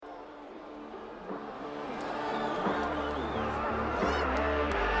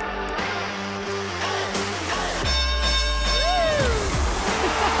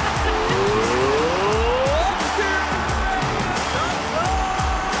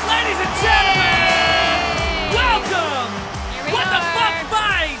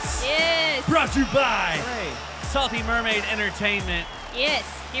brought to you by Hooray. Salty Mermaid Entertainment Yes,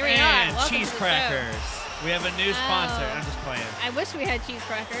 here we are. and Welcome Cheese to the Crackers. We have a new sponsor. Oh. I'm just playing. show. I wish we had cheese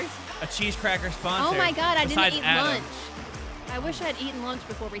crackers. A cheese cracker sponsor. Oh my God, I didn't besides eat Adam. lunch. I wish I had eaten lunch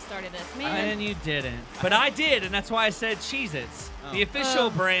before we started this. Man. And you didn't. But I did, and that's why I said Cheez-Its, the official Oh.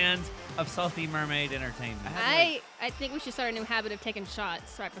 brand of Salty Mermaid Entertainment. I think we should start a new habit of taking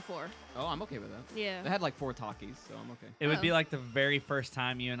shots right before. Oh, I'm okay with that. Yeah. I had like 4 Takis, so I'm okay. It would be Oh. like the very first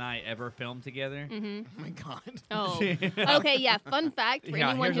time you and I ever filmed together. Mm-hmm. Oh my god. Oh. Okay, yeah. Fun fact for Yeah,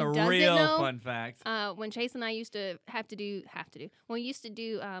 anyone here's who a doesn't real know. fun fact. When Chase and I used to when we used to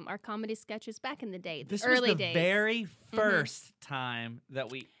do our comedy sketches back in the day, the This early was the days. very first time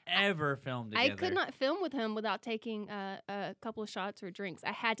that we ever filmed I together. could not film with him without taking a couple of shots or drinks.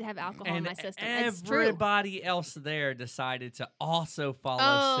 I had to have alcohol in And my system. It's true. everybody else there decided to also follow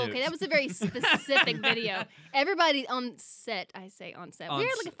Oh, suit. okay. That was a very specific video. Everybody on set, I say on set. On We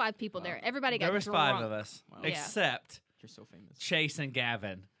had s- like 5 people there. Everybody got there was drunk. 5 of us, Wow. Yeah. except You're so famous. Chase and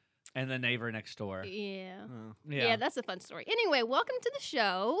Gavin, and the neighbor next door. Yeah. Oh. Yeah, that's a fun story. Anyway, welcome to the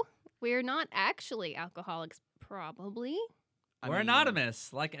show. We're not actually alcoholics, probably. I We're mean,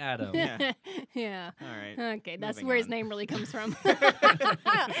 anonymous, like Adam. Yeah. Yeah. All right. Okay, that's Moving where his on. name really comes from.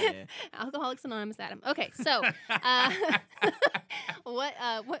 Yeah. Alcoholics Anonymous, Adam. Okay, so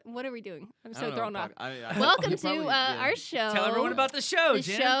what are we doing? I'm I so don't know, thrown off. you Welcome to probably- yeah. our show. Tell everyone about the show, The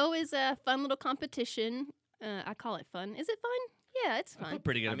Jen. show is a fun little competition. I call it fun. Is it fun? Yeah, it's I feel fun.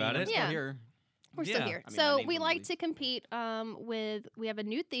 pretty good I mean, about I'm it. still Yeah. here. We're Yeah. still here. I mean, my So name's we on the like list. to compete we have a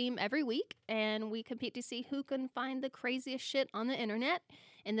new theme every week, and we compete to see who can find the craziest shit on the internet.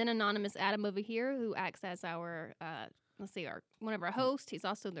 And then anonymous Adam over here, who acts as our one of our hosts. He's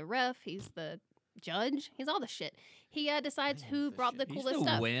also the ref. He's the judge. He's all the shit. He decides Man, who the brought the He's coolest the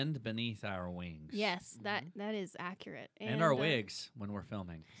stuff. wind beneath our wings. Yes, that is accurate. And our wigs when we're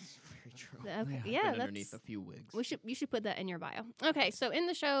filming. It's very true. Okay, Yeah. yeah, Been underneath that's. a few wigs. You should put that in your bio. Okay, so in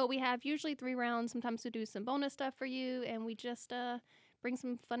the show we have usually 3 rounds. Sometimes we do some bonus stuff for you, and we just bring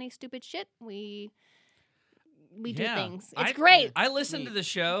some funny, stupid shit. We do Yeah. things. It's I- great. I listen to Neat. the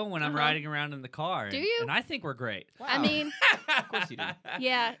show when I'm Uh-huh. riding around in the car. Do and- you? And I think we're great. I Wow. mean, Of course you do.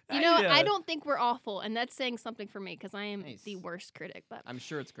 yeah. You I know, do. I don't think we're awful, and that's saying something for me because I am Nice. the worst critic. But I'm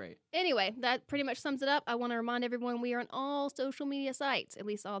sure it's great. anyway, that pretty much sums it up. I want to remind everyone we are on all social media sites, at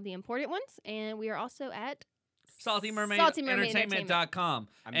least all the important ones, and we are also at SaltyMermaidEntertainment.com.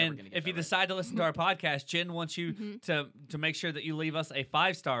 I'm never And gonna get if you that right. decide to listen to our podcast, Jen wants you Mhm. to make sure that you leave us a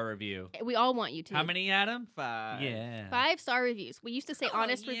 5-star review. We all want you to. How many, Adam? 5. Yeah. 5-star reviews. We used to say Oh,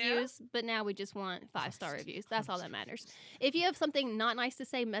 honest yeah? reviews, but now we just want 5-star reviews. That's all that matters. If you have something not nice to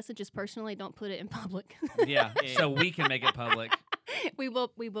say, message us personally. Don't put it in public. Yeah. Yeah. So we can make it public. we will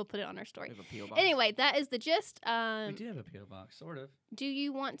put it on our We story. have a P.O. box. Anyway, that is the gist. We do have a PO box, sort of. Do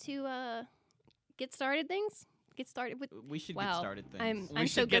you want to get started things? Get started with. We should Wow. get started things. I'm We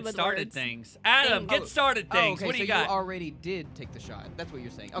so should good get with started words. things. Adam, Things. get started things. okay, What do so you got? you already did take the shot. That's what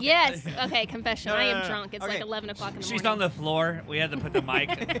you're saying. Okay. Yes. Okay. Confession. No, I no, am no, no. drunk. It's Okay. like 11 o'clock in the morning. She's on the floor. We had to put the mic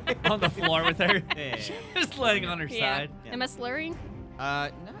on the floor with her. Yeah. Just laying on her Yeah. side. Yeah. Am I slurring?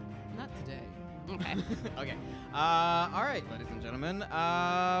 Not today. Okay. Okay. All right, ladies and gentlemen.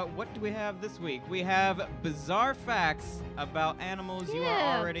 What do we have this week? We have bizarre facts about animals you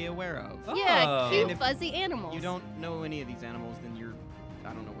Yeah. are already aware of. Oh. Yeah. And Cute if fuzzy animals. You don't know any of these animals, then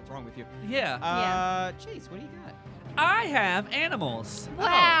I don't know what's wrong with you. Yeah. Chase, what do you got? I have animals.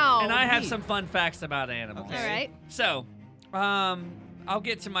 Wow. And I have neat. some fun facts about animals. Okay. All right. So, I'll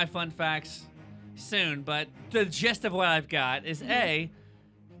get to my fun facts soon, but the gist of what I've got is A,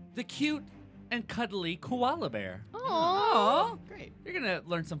 the cute and cuddly koala bear. Aww. Aw. Great. You're going to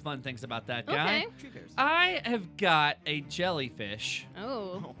learn some fun things about that guy. Okay. Tree bears. I have got a jellyfish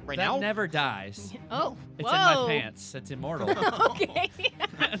Oh. Right that now? never dies. Oh. It's Whoa. in my pants. It's immortal. Okay.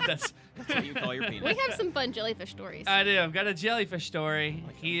 That's That's what you call your penis. We have some fun jellyfish stories. I do. I've got a jellyfish story.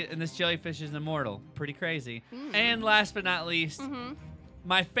 And this jellyfish is immortal. Pretty crazy. Mm. And last but not least, Mm-hmm.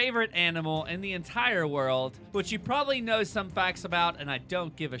 my favorite animal in the entire world, which you probably know some facts about, and I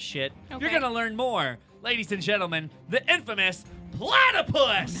don't give a shit. You're Okay. gonna learn more, ladies and gentlemen. The infamous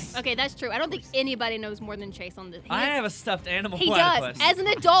platypus. Okay, that's true. I don't think anybody knows more than Chase on this. I have a stuffed animal He platypus. does, as an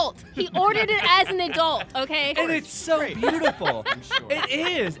adult. He ordered it as an adult, okay? and it's so Great. beautiful. I'm sure. It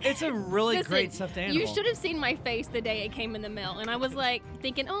is. It's a really Listen, great stuffed animal. You should have seen my face the day it came in the mail, and I was like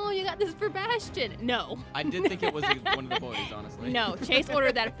thinking, "Oh, you got this for Bastion." No, I did think it was one of the boys, honestly. no. Chase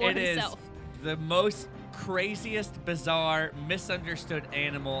ordered that for It is himself. the most craziest, bizarre, misunderstood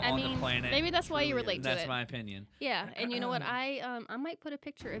animal I on mean, the planet. maybe that's why you Truly relate And to that's it. my opinion. Yeah, and you know what? I might put a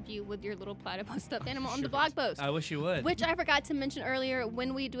picture of you with your little platypus stuffed animal on the blog post. I wish you would. Which I forgot to mention earlier.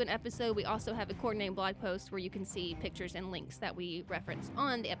 When we do an episode, we also have a coordinated blog post where you can see pictures and links that we reference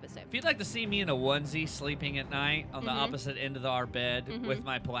on the episode. If you'd like to see me in a onesie sleeping at night on the Mhm. opposite end of our bed Mhm. with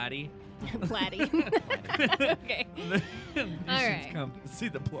my platy, Platy. Okay. you should right. come see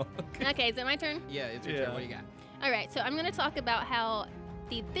the blog. Okay, is it my turn? Yeah, it's your Yeah. turn. What do you got? All right, so I'm going to talk about how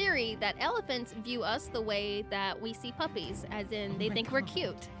the theory that elephants view us the way that we see puppies, as in they think we're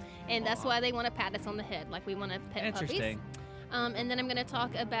cute. And that's why they want to pat us on the head, like we want to pet Interesting. puppies. And then I'm going to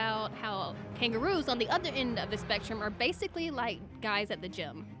talk about how kangaroos on the other end of the spectrum are basically like guys at the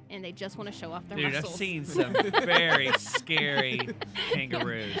gym, and they just want to show off their Dude, muscles. I've seen some very scary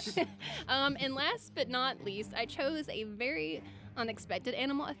kangaroos. And last but not least, I chose a very unexpected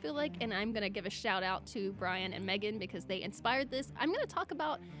animal, I feel like, and I'm going to give a shout out to Brian and Megan because they inspired this. I'm going to talk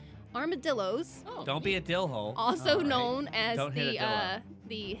about armadillos, Don't be a dill hole. also All right. known as Don't hit a dillo.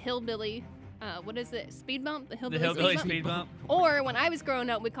 the hillbilly, what is it, speed bump? The The hillbilly, hillbilly speed speed bump? bump. Or when I was growing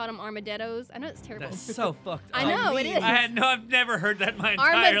up, we called them armadillos. I know it's terrible. That's so fucked up. I know, it is. I've never heard that in my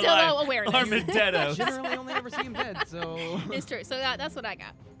entire Armadillo life. awareness. Armadillos. Generally, only ever see him dead, so. It's true. So that's what I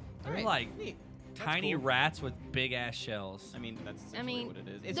got. They're Alright, like neat. That's tiny cool. rats with big ass shells. I mean, that's essentially I mean, what it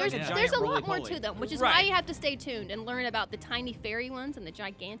is. It's There's like a Yeah. there's giant a lot more roly-poly. to them, which is why Right. you have to stay tuned and learn about the tiny fairy ones and the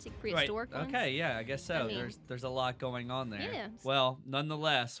gigantic prehistoric ones. Okay, yeah, I guess so. I mean- there's a lot going on there. Yeah. Well,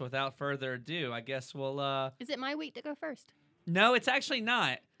 nonetheless, without further ado, I guess we'll Is it my week to go first? No, it's actually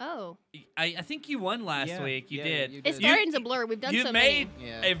not. Oh, I think you won last Yeah, week. You yeah, did. you it's did. starting to blur. We've done You so made many.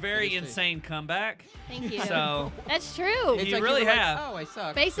 Yeah, a it very is too. insane comeback. Thank you. So That's true. It's You like really were like, have. oh, I suck. so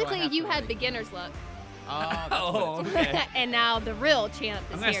I Basically, have you to, had like- beginner's luck, Oh, that's Oh, what it's okay. and now the real champ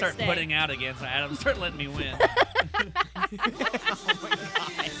is I'm gonna here start to stay. putting out again, so Adam start letting me win. Oh my god.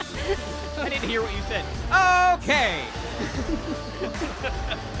 I didn't hear what you said. Okay.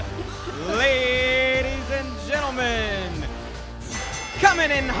 Ladies and gentlemen, coming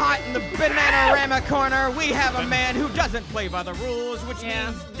in hot in the Bananarama corner, we have a man who doesn't play by the rules, which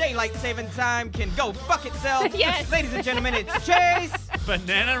Yeah. means daylight saving time can go fuck itself. Yes. Ladies and gentlemen, it's Chase.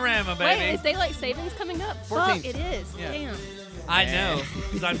 Bananarama, Wait, baby. is daylight savings coming up? 14th. Fuck, it is. Yeah. Damn. I Yeah. know,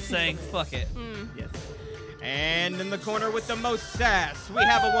 because I'm saying fuck it. Yes. And in the corner with the most sass, we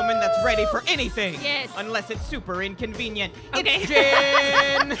have a woman that's ready for anything. Yes. Unless it's super inconvenient. Okay. It's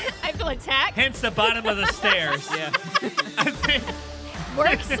Jen. I feel attacked. Hence the bottom of the stairs. Yeah. I think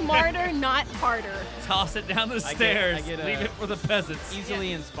Work smarter, not harder. toss it down the I get- stairs. I get, Leave it for the peasants.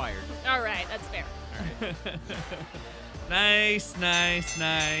 Easily inspired. All right, that's fair. Nice, nice,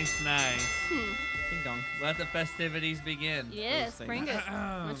 nice, nice. Ding dong. Let the festivities begin. Yes, say bring it.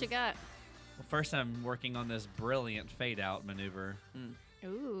 that. What you got? Well, first, I'm working on this brilliant fade out maneuver.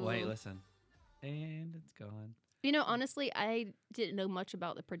 Ooh. Wait, listen. And it's gone. You know, honestly, I didn't know much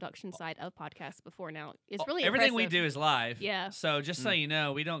about the production side of podcasts before now. It's really Everything we impressive. do is live. Yeah. So just so you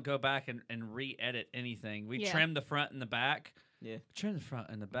know, we don't go back and re-edit anything. We Yeah. trim the front and the back. Yeah. Trim the front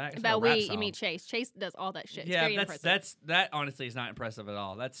and the back. It's About like a rap we, you song. mean Chase. Chase does all that shit. It's Yeah, very impressive. that honestly is not impressive at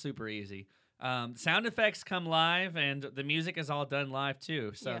all. That's super easy. Sound effects come live, and the music is all done live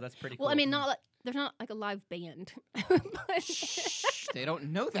too. So Yeah. that's pretty cool. Well, I mean, not like, there's not like a live band. But They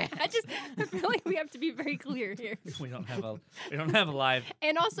don't know that. I feel like we have to be very clear here. we don't have a live.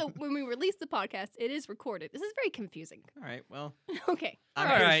 And also, when we release the podcast, it is recorded. This is very confusing. All right. Well, Okay. I'm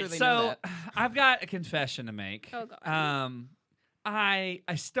All pretty right, sure they know so that. I've got a confession to make. Oh, God. I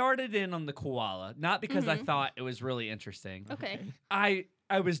started in on the koala not because I Mhm. thought it was really interesting. Okay.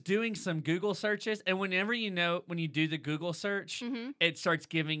 I was doing some Google searches, and whenever when you do the Google search, Mm-hmm. it starts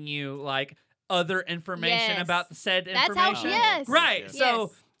giving you like other information Yes. about the said That's how. information. Yes. Right. Yes.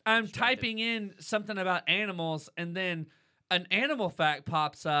 So I'm Distracted. typing in something about animals, and then an animal fact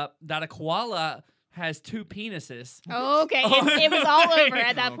pops up that a koala has 2 penises. Okay. It was all over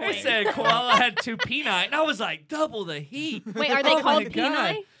at that Okay. It point. said koala had 2 peni, and I was like, double the heat. Wait, are they Oh my called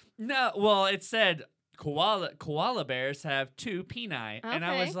God. peni? No, well, it said koala bears have 2 peni, and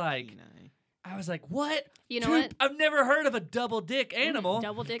I Okay. was like, what? You know 2 what? I've never heard of a double dick animal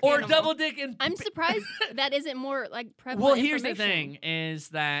Double dick or animal. double dick in. I'm surprised that isn't more like prevalent. Well, here's the information. thing: is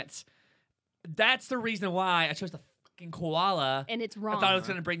that that's the reason why I chose the fucking koala. And it's I wrong. thought it was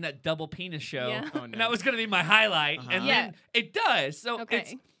gonna bring that double penis show, Yeah. Oh, and no. that was gonna be my highlight, and Yeah. then it does. So Okay.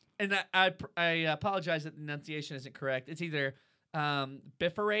 it's and I apologize that the enunciation isn't correct. It's either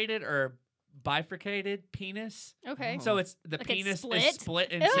bifurcated or bifurcated penis. Okay. So it's the Like it's penis split? is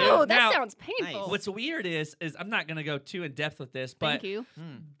split in Ew, two. that Now, sounds painful. Nice. what's weird is I'm not gonna go too in depth with this, but Thank you.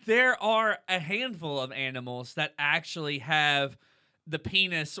 there are a handful of animals that actually have the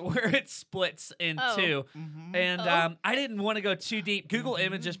penis where it splits in Oh. two. Mhm. And Oh. I didn't want to go too deep. Google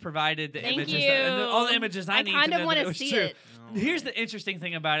Images provided the Thank images, you. and all the images I need to kind know of that want it to was see true. it. Oh, Here's right. the interesting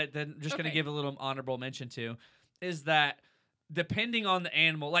thing about it that I'm just going to Okay. give a little honorable mention to is that depending on the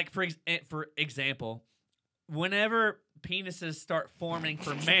animal, like for example, whenever penises start forming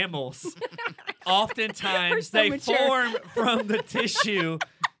for mammals, oftentimes We're so they mature. form from the tissue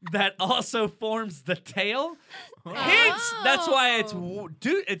that also forms the tail. Hence, that's why it's Oh.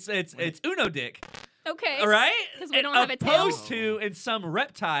 it's Uno dick, Okay. all right? 'Cause we And don't have a tail. opposed to in some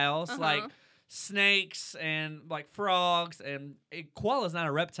reptiles like Uh-huh. snakes and like frogs and koala's not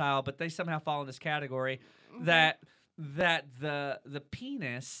a reptile, but they somehow fall in this category Mm-hmm. that the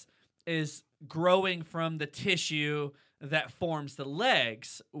penis is growing from the tissue that forms the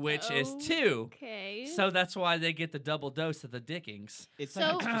legs, which is two. Okay. So that's why they get the double dose of the dickings. It's So-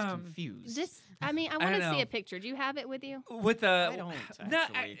 like it's just confused. This, I mean, I I want to don't see know. a picture. Do you have it with you? With the I don't,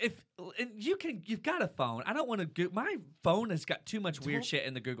 not actually. if and you've got a phone. I don't want to go. My phone has got too much weird Don't- shit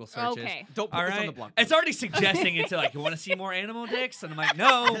in the Google searches. Okay. Don't put All this on right, the blog. it's already suggesting it to like, you want to see more animal dicks, and I'm like,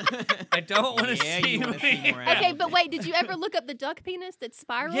 no, I don't want to Yeah, see. you wanna see more Okay, animal but dick. wait, did you ever look up the duck penis that's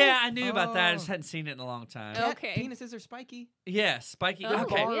spiral? Yeah, I knew about that. I Oh. just hadn't seen it in a long time. Oh. Cat Okay. Penises are spiky. Yeah, spiky. Oh,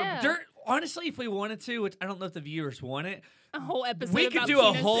 okay, yeah. honestly, if we wanted to, which I don't know if the viewers want it, A whole episode. we could about do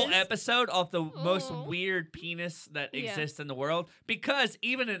a whole penises. episode of the most Oh. weird penis that Yeah. exists in the world, because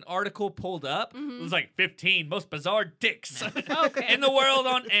even an article pulled up Mhm. it was like 15 most bizarre dicks Okay. in the world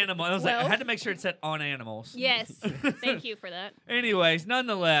on animals. I was like, I Well- had to make sure it said on animals. Yes. Thank you for that. Anyways,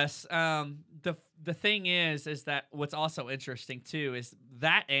 nonetheless, the thing is that what's also interesting too is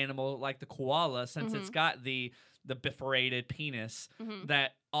that animal, like the koala, since it's Mhm. got the bifurcated penis, Mhm.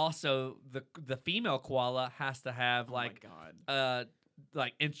 that also the female koala has to have Oh like my god.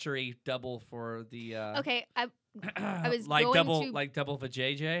 like entry double for the Okay, I was like going double to- like double for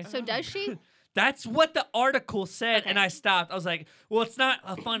JJ. so does she? That's what the article said, and Okay. I stopped. I was like, well, it's not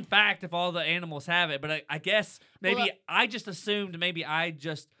a fun fact if all the animals have it, but I guess maybe Well, I just assumed maybe I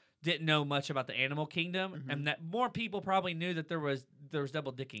just didn't know much about the animal kingdom, Mhm. and that more people probably knew that there was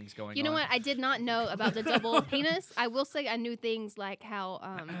double dickings going on. You know what? I did not know about the double penis. I will say I knew things like how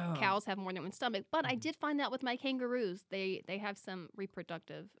Oh. cows have more than one stomach, but I did find out with my kangaroos they have some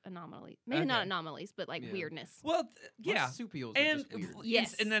reproductive anomalies. Maybe not Okay. anomalies, but like Yeah. weirdness. Well, yeah. Marsupials are And just weird.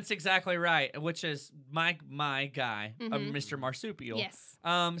 Yes. and that's exactly right, which is my guy, Mhm. Mr. Marsupial. Yes.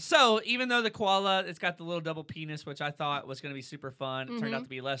 So even though the koala, it's got the little double penis, which I thought was going to be super fun, it turned out Mhm. to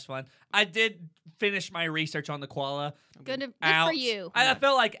be less fun. I did finish my research on the koala. Good out. for you. I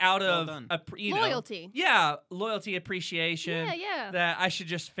felt like out Well of done. Loyalty. Yeah, loyalty, appreciation. Yeah, yeah. That I should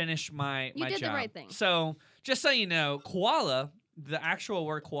just finish my You did the job. right thing. So just so you know, koala, the actual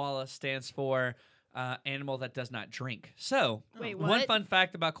word koala stands for animal that does not drink. So Wait, one what? fun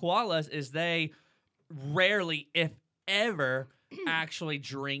fact about koalas is they rarely, if ever, actually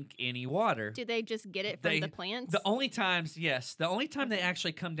drink any water. Do they just get it from They- the plants? The only times, yes, the only time they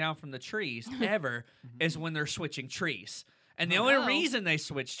actually come down from the trees ever is when they're switching trees. And the only Oh. reason they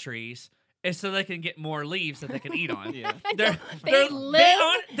switch trees is so they can get more leaves that they can eat on. Yeah.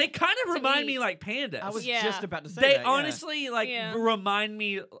 They kind of to remind me eat. like pandas. I was Yeah. just about to say They that. yeah. honestly like Yeah. remind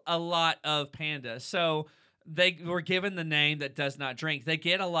me a lot of pandas. So they were given the name that does not drink. They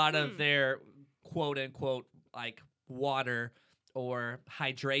get a lot of Hmm. their quote unquote like water or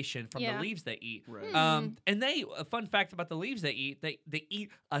hydration from Yeah. the leaves they eat. Right. And a fun fact about the leaves they eat, they eat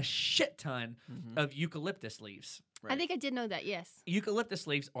a shit ton Mhm. of eucalyptus leaves. I think I did know that. Yes. Eucalyptus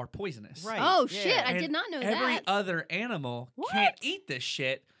leaves are poisonous. Right. Oh yeah. shit! I And did not know Every that. other animal can't What? eat this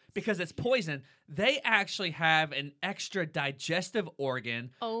shit because it's poison. They actually have an extra digestive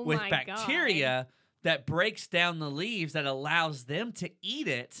organ Oh with my bacteria that breaks down the leaves that allows them to eat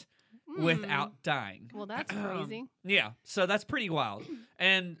it God. without dying. Well, that's crazy. Yeah, so that's pretty wild.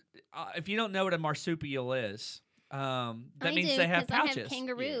 And if you don't know what a marsupial is, that I means do, they have 'cause I pouches. have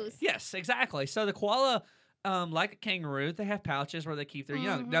kangaroos. Yes, exactly. So the koala, like a kangaroo, they have pouches where they keep their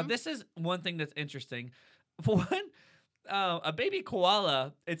young. Now, Mhm. this is one thing that's interesting. For one, a baby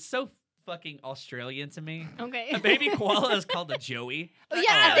koala, it's so fucking Australian to me. Okay. A baby koala is called a joey. Oh, yeah,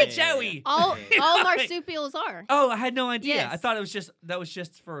 I Oh, think- joey. all You know, all like- marsupials are. Oh, I had no idea. I Yes. thought it was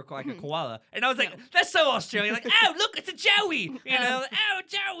just for like a Mhm. koala, and I was like, No. "That's so Australian!" Like, "Oh, look, it's a joey!" You know, "Oh,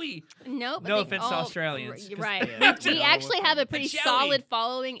 Joey. Nope. I No think offense to all- Australians, 'cause- Right. Yeah, We no actually have a offense. pretty Joey. solid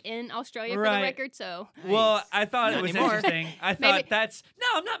following in Australia for Right. the record, so. Well, Nice. I thought it Not was anymore. interesting. I Maybe- thought that's no.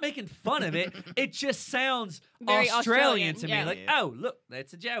 I'm not making fun of it. It just sounds Very Australian Australian, to yeah. me. Like, Yeah. oh, look,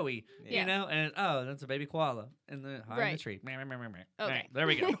 that's a Joey. Yeah. You know, and oh, that's a baby koala in the high in the Right. tree. Meh, meh, meh, meh, meh. Okay. Alright, there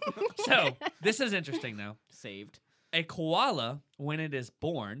we go. So this is interesting though. Saved. A koala, when it is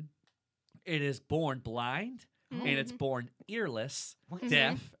born blind, and it's Mhm. born earless, What? Mhm.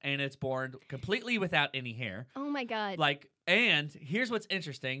 deaf, and it's born completely without any hair. Oh my God. Like, and here's what's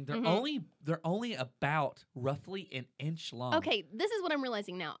interesting: they're Mhm. only about roughly an inch long. Okay, this is what I'm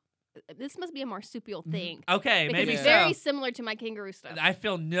realizing now. This must be a marsupial thing. Okay, Because maybe it's so. very similar to my kangaroo stuff. I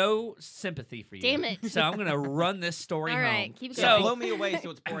feel no sympathy for you. Damn it. So I'm gonna run this story All home. right, keep it Yeah, going. blow me away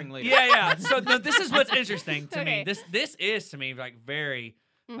so it's boring later. Yeah. So no, this is what's interesting to me. Okay. This is to me like very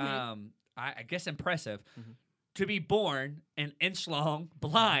Mhm. I guess impressive. Mhm. To be born an inch long,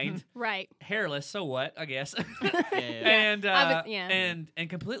 blind, Right. hairless, so what, I guess. Yeah. and yeah. and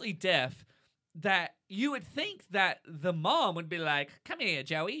completely deaf. That you would think that the mom would be like, "Come here,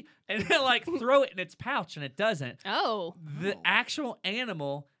 Joey," and then like throw it in its pouch, and it doesn't. Oh. The Oh. actual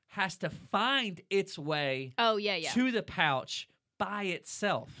animal has to find its way Oh yeah, yeah. to the pouch by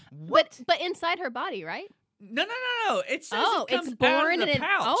itself. What? But inside her body, right? No. It says Oh, it comes it's out born of the and it-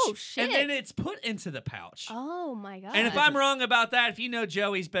 pouch. oh, shit. And then it's put into the pouch. Oh my God. And if I'm wrong about that, if you know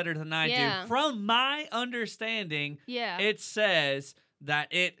Joey's better than I Yeah. do, from my understanding, Yeah. it says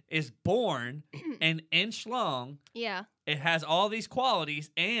that it is born an inch long. Yeah. It has all these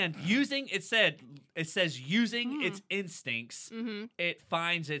qualities, and it says using its instincts, Mm-hmm. it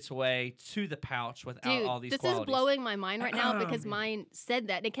finds its way to the pouch without Dude, all these this qualities. is blowing my mind right now because Um, mine said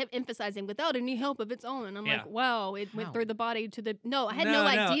that. It kept emphasizing without any help of its own. And I'm Yeah. like, wow, it went How? through the body to the. No, I had No,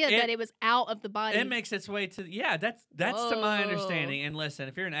 no, no, idea it- that it was out of the body. It makes its way to that's to my Whoa. understanding. And listen,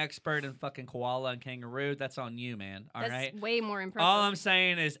 if you're an expert in fucking koala and kangaroo, that's on you, man. All That's right. way more impressive. All I'm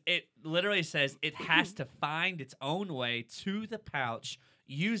saying is it literally says it has to find its own way to the pouch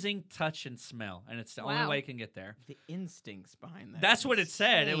using touch and smell, and it's the only Wow. way it can get there. The instincts behind that. That's is what it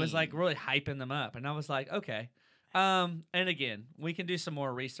said. It was insane. like really hyping them up, and I was like, okay. And again, we can do some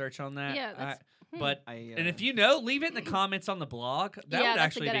more research on that. Yeah, that's- but I, and if you know, leave it in the comments on the blog. That Yeah, would that's a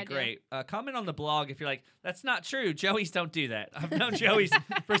actually good be idea. great. Comment on the blog if you're like, that's not true. Joeys don't do that. I've known Joeys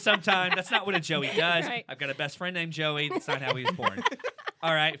for some time. That's not what a Joey does. Right. I've got a best friend named Joey. That's not how he was born.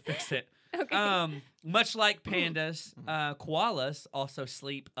 All right, fix it. Okay. Much like pandas, koalas also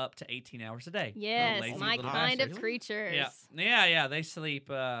sleep up to 18 hours a day. yes, lazy my little kind of bastards. creatures. Yeah. They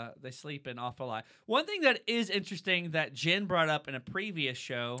sleep an awful lot. One thing that is interesting that Jen brought up in a previous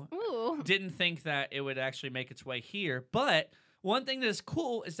show, Ooh. didn't think that it would actually make its way here, but one thing that is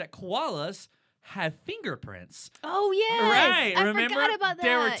cool is that koalas have fingerprints. Oh yes. Right. I Remember, forgot about that.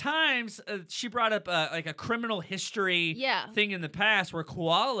 there were times she brought up like a criminal history Yeah. thing in the past where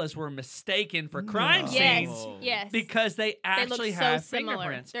koalas were mistaken for crime No. Yes. scenes Yes. because they they actually look so have similar.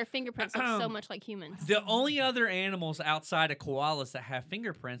 fingerprints. Their fingerprints look so much like humans. The only other animals outside of koalas that have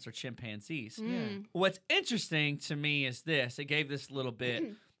fingerprints are chimpanzees. Mm. What's interesting to me is this. It gave this little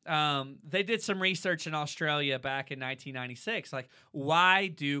bit. They did some research in Australia back in 1996. Like, why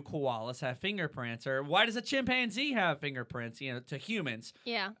do koalas have fingerprints? Or why does a chimpanzee have fingerprints, to humans?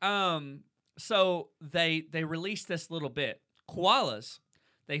 Yeah. So they released this little bit. Koalas,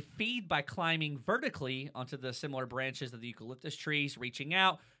 they feed by climbing vertically onto the similar branches of the eucalyptus trees, reaching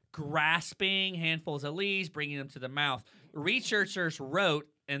out, grasping handfuls of leaves, bringing them to the mouth. Researchers wrote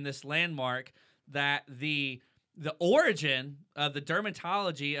in this landmark that the origin of the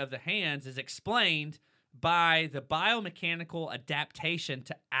dermatology of the hands is explained by the biomechanical adaptation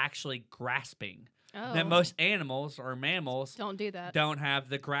to actually grasping. Oh. That most animals or mammals Don't do that. don't have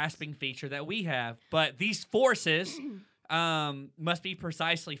the grasping feature that we have. But these forces must be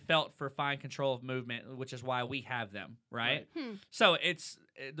precisely felt for fine control of movement, which is why we have them, right? Hmm. So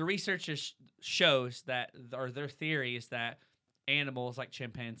the research shows that, or their theory is that animals like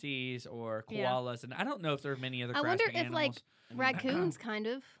chimpanzees or Yeah. koalas, and I don't know if there are many other I wonder grasping if like animals. raccoons kind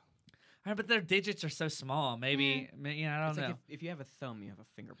of. But their digits are so small. Maybe, I don't It's know. like if you have a thumb, you have a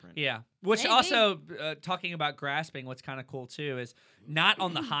fingerprint. Yeah. Which Maybe. also, talking about grasping, what's kind of cool too is not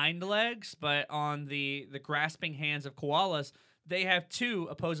on the hind legs, but on the grasping hands of koalas, they have two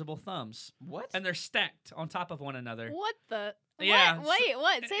opposable thumbs. What? And they're stacked on top of one another. What the? Yeah, What? Wait,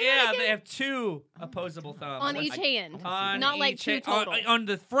 what? Say yeah, that they again? have two opposable thumbs. On I- each I- hand. On Not like each two on- total. On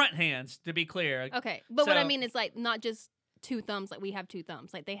the front hands, to be clear. Okay, but what I So- mean is like not just two thumbs like we have two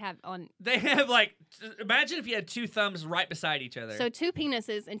thumbs. Like they have on. They have like, imagine if you had two thumbs right beside each other. So two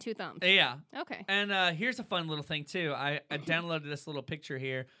penises and two thumbs. Yeah. Okay. And here's a fun little thing too. I downloaded this little picture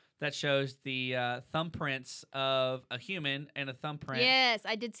here that shows the thumbprints of a human and a thumbprint. Yes,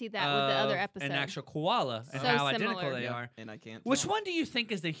 I did see that with the other of episode. An actual koala and So how identical similar. they Yeah, are. and I can't. Which tell. one do you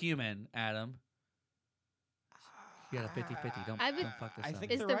think is the human, Adam? You got a 50-50. Don't, I would- don't fuck this I up.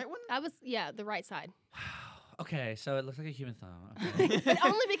 think Is the the right one. I was the right side, Okay, so it looks like a human thumb. Okay. but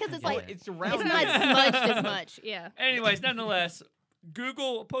only because it's Yeah. like It's it's round. not smudged as much. Yeah. Anyways, nonetheless,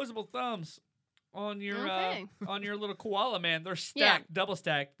 Google opposable thumbs on your Okay. on your little koala man. They're Yeah. stacked, double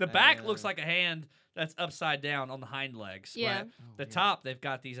stacked. The back looks like a hand that's upside down on the hind legs. Yeah. But the top, they've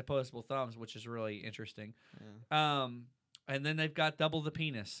got these opposable thumbs, which is really interesting. And then they've got double the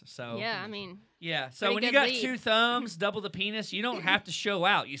penis. So Yeah, I mean, yeah. So Pretty when you good got lead. two thumbs, double the penis, you don't have to show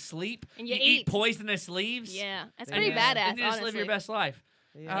out. You sleep, And you eat eat. poisonous leaves. yeah, that's And pretty you- badass. And you just honestly. live your best life.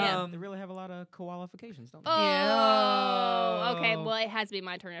 Yeah, Um, they really have a lot of qualifications, don't they? Oh, okay. Yeah. Well, it has to be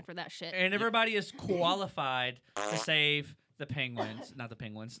my turn after that shit. And everybody is qualified to save the penguins. Not the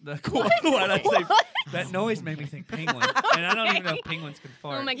penguins. The koala. Why'd I say that noise made me think penguin. And I don't even know if penguins can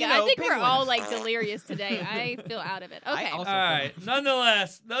fart. Oh my god! You know, I think we're all penguins. like delirious today. I feel out of it. I Okay. also- All right.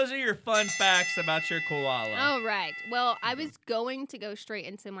 Nonetheless, those are your fun facts about your koala. All right. Well, I was going to go straight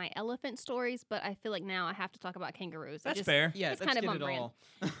into my elephant stories, but I feel like now I have to talk about kangaroos. That's fair. Yeah, It's let's kind of get on it brand. all.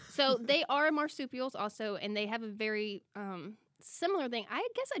 So they are marsupials also, and they have a very similar thing. I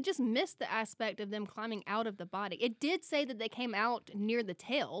guess I just missed the aspect of them climbing out of the body. It did say that they came out near the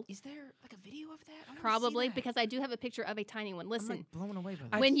tail, Is there like a video of that? I wanna see probably, that. because I do have a picture of a tiny one. I'm Listen, like blown away by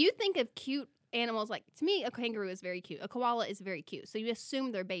that. when you think of cute animals, like to me, a kangaroo is very cute. A koala is very cute. So you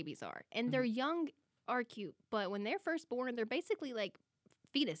assume their babies are, and their young are cute. But when they're first born, they're basically like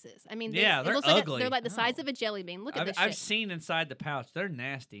fetuses. I mean, Yeah, it they're looks like ugly. they're like the size Oh. of a jelly bean. Look at this I've shit, seen inside the pouch. They're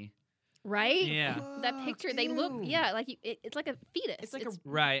nasty. right? Yeah. That picture, they look, Ew. yeah, like it's like a fetus. It's like a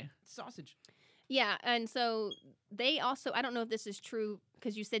Right. sausage. Yeah, and so they also, I don't know if this is true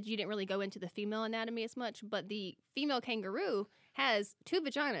because you said you didn't really go into the female anatomy as much, but the female kangaroo has 2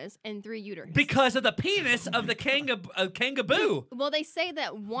 vaginas and 3 uterus. Because of the penis of the kangaboo. Well, they say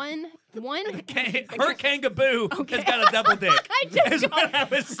that one Her kangaboo Okay. has got a double dick. I just is what I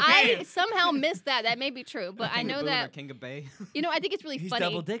was saying. I somehow missed that. That may be true, but I know that King of Bay. I think it's really He's funny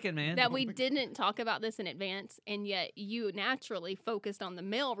double dicking, man. that we didn't talk about this in advance, and yet you naturally focused on the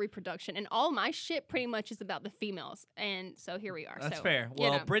male reproduction, and all my shit pretty much is about the females, and so here we are. That's so, fair. you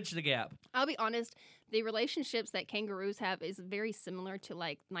Well, know. bridge the gap. I'll be honest, the relationships that kangaroos have is very similar to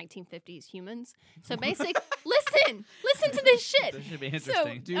like 1950s humans. So listen to this shit. This should be So,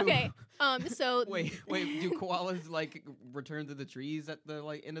 interesting. Do- okay, so Wait, do koalas like return to the trees at the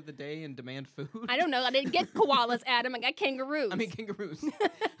like end of the day and demand food? I don't know. I didn't get koalas, Adam. I got kangaroos. I mean kangaroos.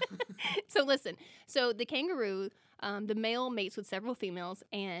 So listen. So the kangaroo, the male mates with several females,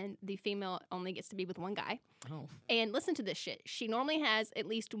 and the female only gets to be with one guy. Oh. And listen to this shit. She normally has at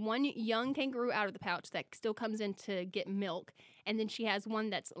least one young kangaroo out of the pouch that still comes in to get milk. And then she has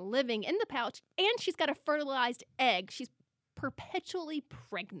one that's living in the pouch, and she's got a fertilized egg. She's perpetually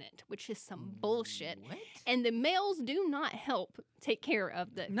pregnant, which is some bullshit. What? And the males do not help take care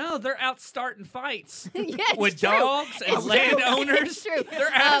of the. No, they're out starting fights Yeah, it's with true. dogs and It's true. landowners. It's true. They're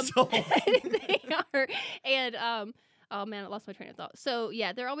assholes. They are. And oh man, I lost my train of thought. So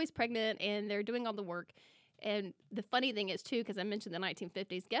yeah, they're always pregnant and they're doing all the work. And the funny thing is too, because I mentioned the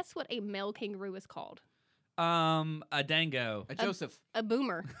 1950s. Guess what a male kangaroo is called? A dango. A Joseph. A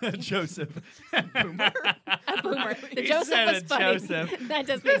boomer. Joseph. A boomer. The You Joseph said was a funny. Joseph. That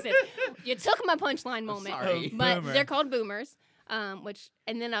does make sense. You took my punchline moment. sorry. But Boomer. they're called boomers. And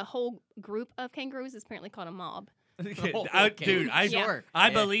then a whole group of kangaroos is apparently called a mob. Oh, okay. Dude, I Sure. I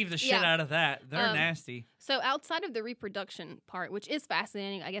Yeah. believe the shit Yeah. out of that. They're nasty. So outside of the reproduction part, which is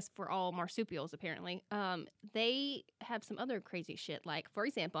fascinating, I guess for all marsupials apparently, they have some other crazy shit. Like, for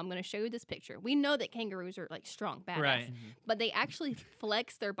example, I'm going to show you this picture. We know that kangaroos are like strong, badass, Right. but they actually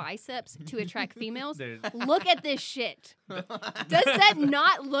flex their biceps to attract females. Dude. Look at this shit. Does that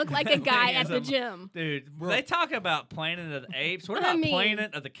not look like a guy at the gym? Dude, they talk about Planet of the Apes. What I about mean-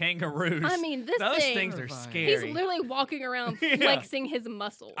 Planet of the Kangaroos? I mean, this those thing, things are Terrifying. scary. he's literally walking around Yeah. flexing his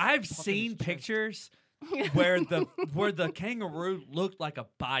muscles. I've Puffing seen his chest. pictures where the kangaroo looked like a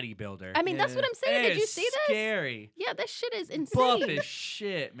bodybuilder. I mean, that's what I'm saying. It Did you is see this? Scary. Yeah, this shit is Buff insane. as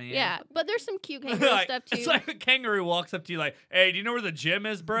shit, man. Yeah, but there's some cute kangaroo Like, stuff too. it's like a kangaroo walks up to you like, "Hey, do you know where the gym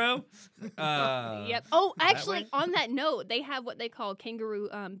is, bro?" Yep. Oh, that actually, way? on that note, they have what they call kangaroo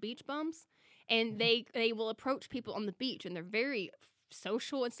beach bums, and they will approach people on the beach, and they're very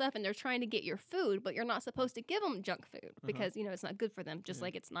social and stuff, and they're trying to get your food, but you're not supposed to give them junk food because it's not good for them. Just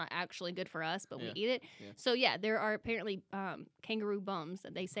like it's not actually good for us, but we eat it. Yeah. So yeah, there are apparently kangaroo bums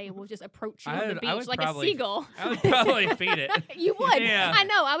that they say will just approach you on the I beach would like a probably- seagull. I would probably feed it. You would. Yeah. I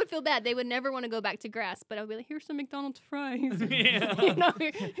know. I would feel bad. They would never want to go back to grass, but I would be like, here's some McDonald's fries. Yeah. You know,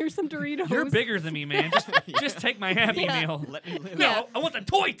 here's some Doritos. You're bigger than me, man. Just take my Happy Yeah. Meal. Let me live. No, Yeah. I want the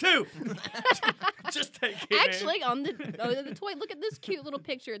toy too. Just take it. man. Actually, on the toy, look at this cute little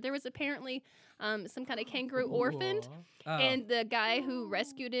picture. There was apparently some kind of kangaroo orphaned, Oh. and the guy who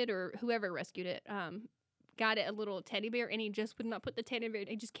rescued it, or whoever rescued it, got it a little teddy bear, and he just would not put the teddy bear.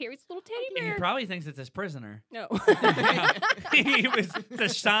 He just carries a little teddy He bear. probably thinks it's his prisoner. No. He was the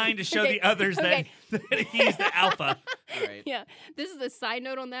sign to show Okay, the others that he's the alpha. All right. Yeah, this is a side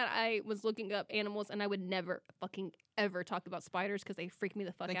note on that. I was looking up animals, and I would never fucking ever talk about spiders because they freak me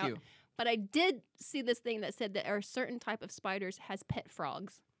the fuck Thank out. you. But I did see this thing that said that a certain type of spiders has pet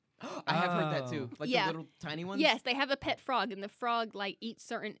frogs. I have heard that too. Oh. Like Yeah. the little tiny ones. Yes, they have a pet frog, and the frog like eats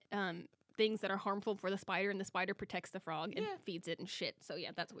certain things that are harmful for the spider, and the spider protects the frog and Yeah. feeds it and shit. So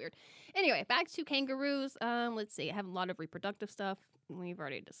yeah, that's weird. Anyway, back to kangaroos. Let's see. I have a lot of reproductive stuff. We've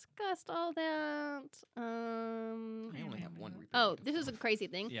already discussed all that. I only have one. Oh, reproductive this is a cell. crazy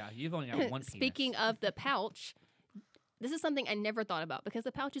thing. Yeah, you've only got one penis. Speaking of the pouch, this is something I never thought about because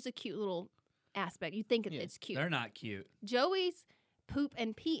the pouch is a cute little aspect. You think Yeah. it's cute. They're not cute. Joey's poop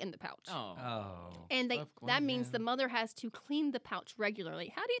and pee in the pouch. Oh. Oh. And Of course, that means yeah. the mother has to clean the pouch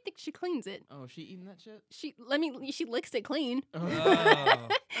regularly. How do you think she cleans it? Oh, she eating that shit? She licks it clean. Oh.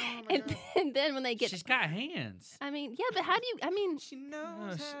 my and, God. and then when they get She's got hands. I mean, yeah, but how do you I mean, She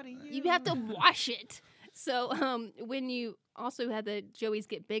knows sh- how to use. you have to wash it. So when you also have the Joeys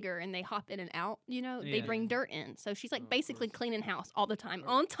get bigger and they hop in and out, you know, they Yeah. bring dirt in. So she's like Of basically course. cleaning house all the time,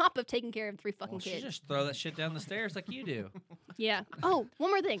 on top of taking care of 3 fucking Well, she kids. just throw that shit down the stairs like you do. Yeah. Oh, one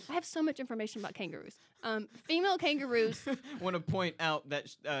more thing. I have so much information about kangaroos. Female kangaroos. Want to point out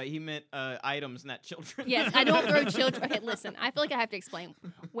that he meant items, not children. Yes, I don't throw children. Okay, listen. I feel like I have to explain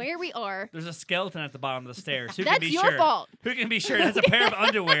where we are. There's a skeleton at the bottom of the stairs. Who That's can be your sure? fault. Who can be sure that's a pair of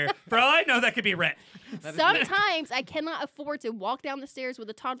underwear? For all I know, that could be Rhett. That is- Sometimes I cannot afford to walk down the stairs with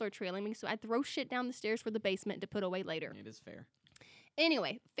a toddler trailing me, so I throw shit down the stairs for the basement to put away later. It is fair.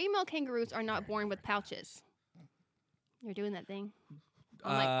 Anyway, female kangaroos are not born with pouches. You're doing that thing.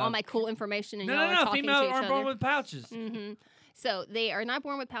 All my cool information, and No, y'all are no, no. talking Females to each aren't born other. with pouches. Mm-hmm. So they are not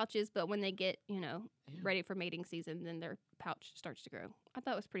born with pouches, but when they get, Yeah. ready for mating season, then their pouch starts to grow. I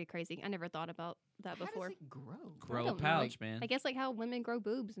thought it was pretty crazy. I never thought about that How before. does it grow? Grow a don't know. pouch, man. I guess like how women grow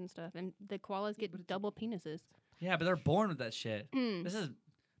boobs and stuff, and the koalas get double penises. Yeah, but they're born with that shit. Mm. This is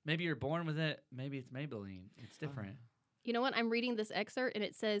maybe you're born with it. Maybe it's Maybelline. It's different. You know what? I'm reading this excerpt, and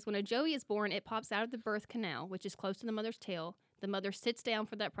it says, when a joey is born, it pops out of the birth canal, which is close to the mother's tail. The mother sits down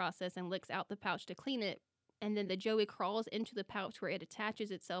for that process and licks out the pouch to clean it, and then the joey crawls into the pouch where it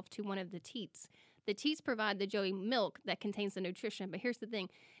attaches itself to one of the teats. The teats provide the joey milk that contains the nutrition, but here's the thing.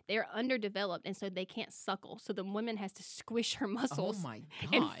 They are underdeveloped, and so they can't suckle. So the woman has to squish her Oh muscles my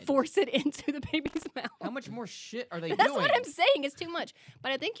and god. force it into the baby's mouth. How much more shit are they That's doing? what I'm saying. It's too much.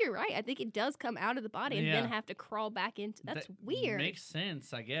 But I think you're right. I think it does come out of the body and then Yeah. have to crawl back into. That's That weird. Makes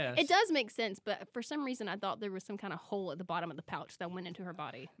sense, I guess. It does make sense, but for some reason I thought there was some kind of hole at the bottom of the pouch that went into her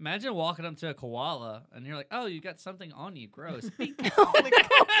body. Imagine walking up to a koala and you're like, "Oh, you got something on you. Gross." I know.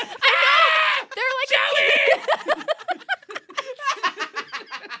 They're like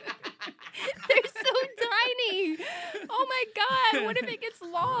they're so tiny. Oh my god! What if it gets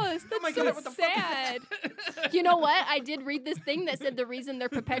lost? That's my so God, what the fuck is sad. You know what? I did read this thing that said the reason they're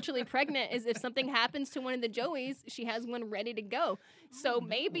perpetually pregnant is if something happens to one of the joeys, she has one ready to go. So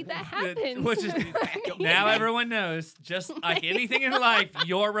maybe that happens. Which is now everyone knows. Just like anything in life,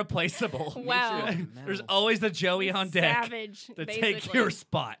 you're replaceable. Wow. There's always the Joey on deck Savage, to basically. take your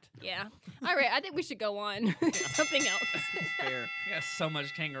spot. Yeah. All right. I think we should go on. Something else. Fair. You got so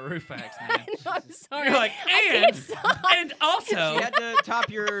much kangaroo facts, man. No, I'm sorry. You're like, I can't and stop. and also, You had to top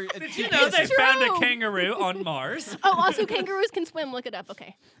your. did you know they It's found a true. kangaroo on Mars? Oh, also kangaroos can swim. Look it up.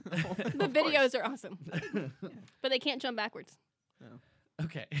 Okay. The Of course. videos are awesome. But they can't jump backwards.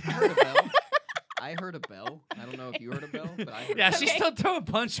 Okay. I heard a bell. I heard a bell. I don't know if you heard a bell, but I heard Yeah, a bell. she's Okay. still throwing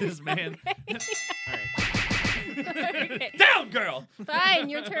punches, man. All right. Okay. Down, girl. Fine,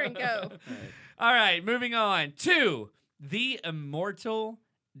 your turn. Go. All right. All right, moving on to the immortal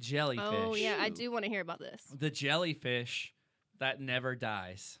jellyfish. Oh yeah, I do want to hear about this. The jellyfish that never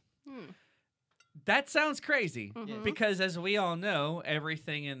dies. Hmm. That sounds crazy Mhm. because, as we all know,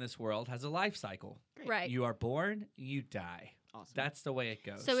 everything in this world has a life cycle. Right. You are born, you die. Awesome. That's the way it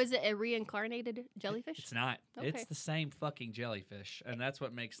goes. So is it a reincarnated jellyfish? It's not. It's Okay. the same fucking jellyfish, and that's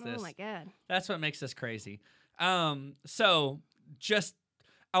what makes this. Oh my god. That's what makes this crazy. So just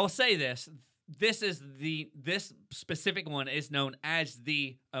I will say this. This specific one is known as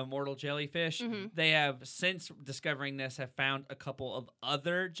the immortal jellyfish. Mhm. They have since discovering this have found a couple of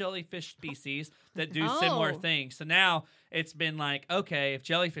other jellyfish species that do similar Oh. things. So now it's been like, okay, if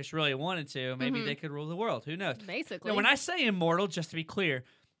jellyfish really wanted to, maybe Mhm. they could rule the world. Who knows? Basically. Now, when I say immortal, just to be clear,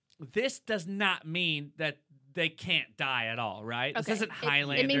 this does not mean that they can't die at all, right? This isn't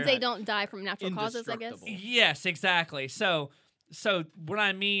Highlander. It means they don't die from natural causes, I guess. Indestructible. Yes, exactly. So what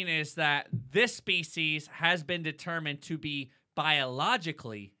I mean is that this species has been determined to be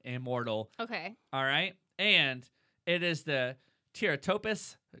biologically immortal, Okay. all right? And it is the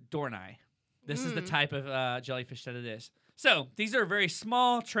Pteratopus dorni. This is the type of jellyfish that it is. So these are very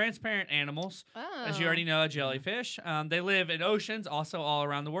small, transparent animals. Oh. As you already know, a jellyfish. They live in oceans, also all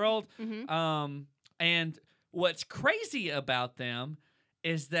around the world. Mhm. And what's crazy about them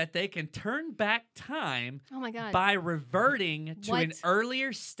is that they can turn back time Oh my god. by reverting to an What?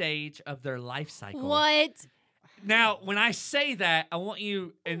 earlier stage of their life cycle. What? Now, when I say that, I want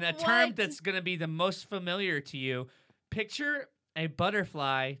you, in a term What? that's going to be the most familiar to you, picture a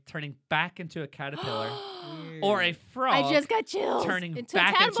butterfly turning back into a caterpillar or a frog I just got chills. turning into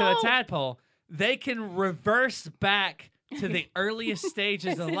back a into a tadpole. tadpole. They can reverse back to the earliest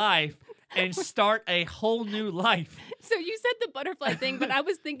stages of life and start a whole new life. So you said the butterfly thing, but I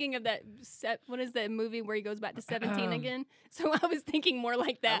was thinking of that. What is that movie where he goes back to 17 again? So I was thinking more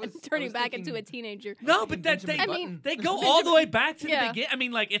like that, was turning back thinking- into a teenager. No, but that Benjamin they, I mean- they go all the way back to the Yeah. beginning. I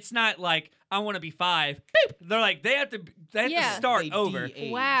mean, like it's not like I want to be 5. Boop. They're like they have to Yeah. start They over.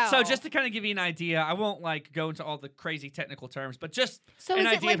 de-age. Wow. So just to kind of give you an idea, I won't like go into all the crazy technical terms, but just So an is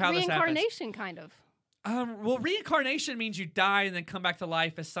it idea like of how this happens. reincarnation, kind of? Well, reincarnation means you die and then come back to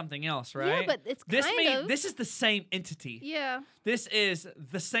life as something else, right? Yeah, but it's this kind of. this is the same entity. Yeah. This is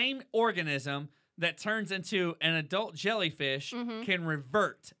the same organism that turns into an adult jellyfish Mhm. can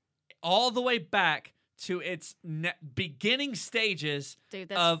revert all the way back to its beginning stages Dude,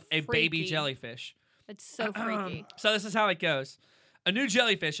 that's of a baby freaky. jellyfish. It's so freaky. So this is how it goes. A new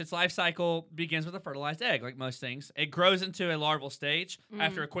jellyfish, its life cycle begins with a fertilized egg, like most things. It grows into a larval stage.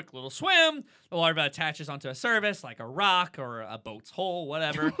 After a quick little swim, the larva attaches onto a surface, like a rock or a boat's hole,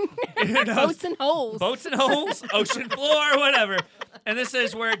 whatever. You know, Boats and holes. boats and holes, ocean floor, whatever. And this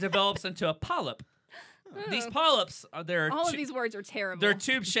is where it develops into a polyp. These polyps, they're All of these words are terrible. they're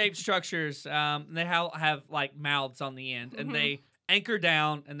tube-shaped structures. They have like mouths on the end, and they anchor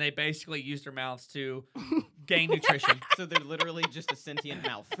down, and they basically use their mouths to gain nutrition. So they're literally just a sentient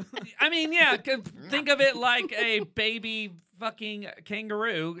mouth. I mean, yeah, think of it like a baby fucking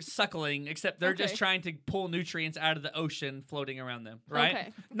kangaroo suckling, except they're just Okay. trying to pull nutrients out of the ocean floating around them, right?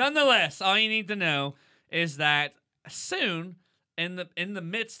 Okay. Nonetheless, all you need to know is that soon, in the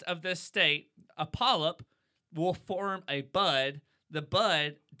midst of this state, a polyp will form a bud. The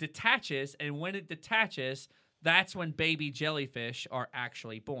bud detaches, and when it detaches, that's when baby jellyfish are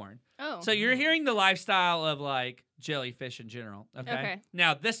actually born. Oh. So you're hearing the lifestyle of like jellyfish in general. Okay. Okay.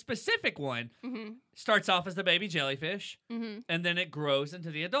 Now this specific one Mhm. starts off as the baby jellyfish, Mhm. and then it grows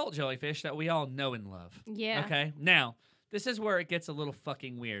into the adult jellyfish that we all know and love. Yeah. Okay. Now this is where it gets a little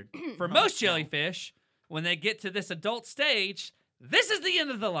fucking weird. For Oh, most no. jellyfish, when they get to this adult stage, this is the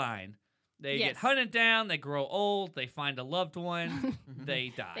end of the line. They get Yes. hunted down. They grow old. They find a loved one. They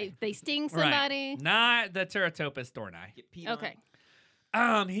die. They sting Right. somebody. Not the Teratopus dorni. Get peed on. Okay.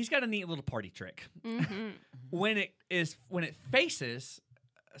 He's got a neat little party trick. Mm-hmm. When it faces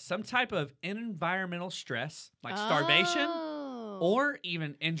some type of environmental stress, like starvation Oh. or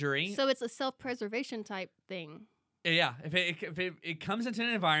even injury. So it's a self-preservation type thing. Yeah, if it comes into an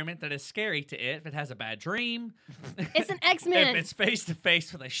environment that is scary to it, if it has a bad dream, It's an if X-Men. it's face to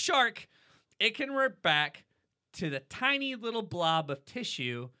face with a shark, it can revert back to the tiny little blob of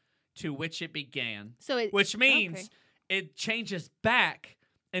tissue to which it began, So it. which means okay. it changes back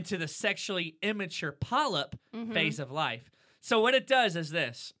into the sexually immature polyp Mhm. phase of life. So what it does is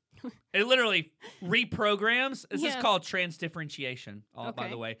this. It literally reprograms. This is Yeah. called transdifferentiation, by Okay.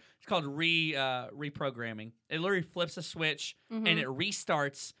 the way. It's called reprogramming. It literally flips a switch and it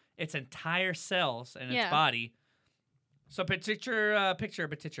restarts its entire cells in its Yeah. body. So picture a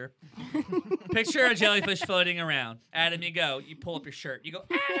jellyfish floating around. Adam, you go. You pull up your shirt. You go,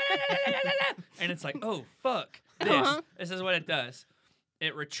 and it's like, oh, fuck. Uh-huh. This is what it does.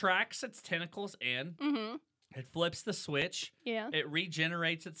 It retracts its tentacles in. Mm-hmm. It flips the switch. Yeah. It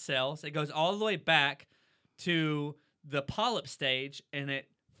regenerates its cells. It goes all the way back to the polyp stage, and it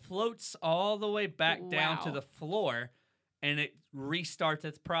floats all the way back down to Wow. the floor. and it restarts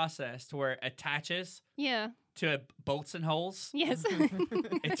its process to where it attaches Yeah. to bolts and holes. Yes.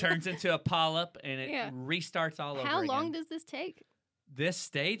 It turns into a polyp and it Yeah. restarts all over How again. long does this take? This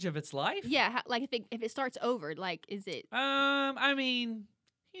stage of its life? Yeah, like if it starts over, like is it? I mean,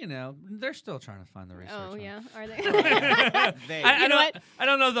 they're still trying to find the research. Oh on it. yeah, are they? They- I You know what? I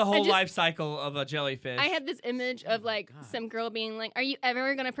don't know the whole just- life cycle of a jellyfish. I have this image of Oh my like God. some girl being like, "Are you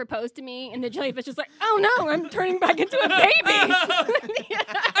ever gonna propose to me?" And the jellyfish is like, "Oh no, I'm turning back into a baby."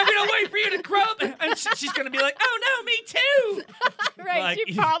 I'm gonna wait for you to grow up, and she's gonna be like, "Oh no, me too." Right? Like,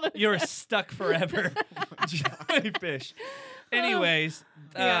 She follows. You're stuck forever, jellyfish. Anyways,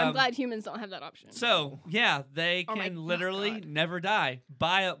 Yeah, I'm glad humans don't have that option. So yeah, they Oh my can literally God. never die.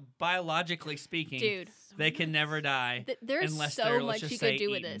 Biologically speaking, Dude, they can never die. there's unless so they're, let's much just you say, could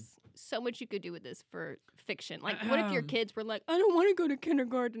do with eaten. this. So much you could do with this for fiction. Like, what if your Ahem. kids were like, "I don't want to go to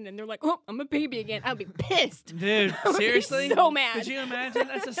kindergarten," and they're like, "Oh, I'm a baby again." I'd be pissed. Dude, I would be seriously? so mad. Could you imagine?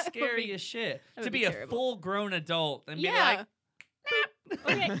 That's the That would be- scariest shit. that To would be be a terrible. full-grown adult and be Yeah. like,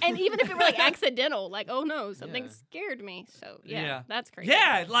 Okay, and even if it were like accidental, like, "Oh no, something Yeah. scared me." So yeah, Yeah. that's crazy.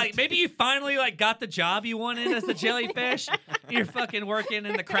 yeah, like maybe you finally like got the job you wanted as the jellyfish. You're fucking working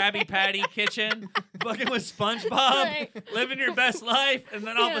in the Krabby Patty kitchen, fucking with SpongeBob, Right. living your best life, and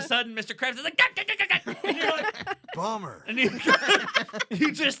then all of Yeah. a sudden, Mr. Krabs is like, "Gah, gah, gah, gah, gah," and you're like, Bummer. and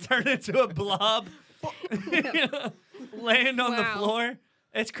you just turn into a blob, land on the Wow. floor.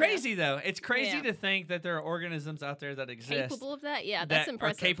 It's crazy though. It's crazy Yeah. to think that there are organisms out there that exist Capable of that? Yeah, that that's are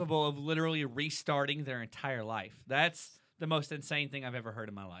impressive. capable of literally restarting their entire life. That's the most insane thing I've ever heard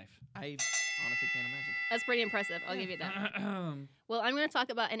in my life. I honestly can't imagine. That's pretty impressive. I'll give you that. Well, I'm going to talk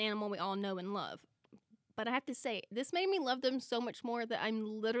about an animal we all know and love. But I have to say, this made me love them so much more that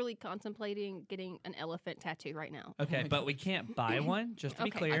I'm literally contemplating getting an elephant tattoo right now. Okay, my but we can't buy one. Just to be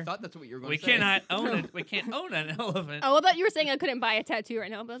Okay. clear, I thought that's what you were going we to say. cannot own it. We can't own an elephant. Oh, I thought you were saying I couldn't buy a tattoo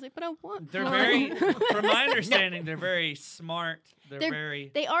right now, but I was like, but I want They're one. very, from my understanding, they're very smart. They're They're-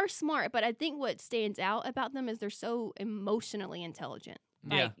 very. They are smart, but I think what stands out about them is they're so emotionally intelligent.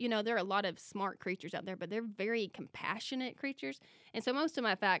 Like, Yeah. there are a lot of smart creatures out there, but they're very compassionate creatures. And so most of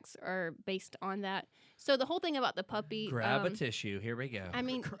my facts are based on that. So the whole thing about the puppy. Grab a tissue. Here we go. I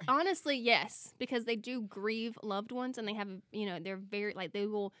mean, honestly, yes, because they do grieve loved ones, and they have, they're very like they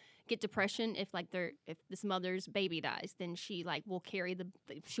will get depression if if this mother's baby dies, then she like will carry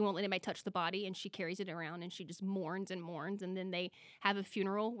she won't let anybody touch the body, and she carries it around, and she just mourns and mourns, and then they have a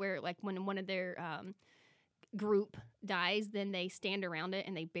funeral where like when one of their group dies, then they stand around it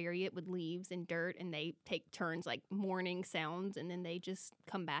and they bury it with leaves and dirt, and they take turns like mourning sounds, and then they just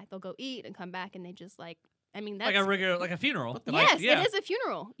come back. They'll go eat and come back, and they just like. I mean, that's like a regular, like a funeral. What the- Like, yes, yeah. it is a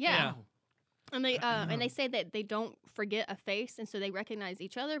funeral. Yeah. Yeah. And they say that they don't forget a face, and so they recognize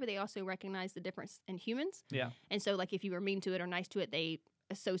each other, but they also recognize the difference in humans. Yeah. And so like if you were mean to it or nice to it, they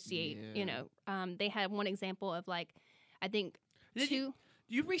associate. Yeah. They had one example of like, I think Did two.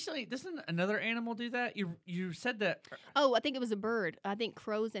 You recently, doesn't another animal do that? You said that Oh, I think it was a bird. I think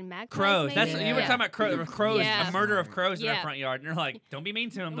crows and magpies. crows. Maybe? That's you were Yeah. talking about crows. Yeah. A murder of crows in Yeah. their front yard, and you're like, don't be mean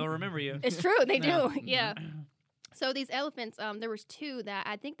to them. They'll remember you. It's true. They Yeah. do. Yeah. So these elephants, there was two that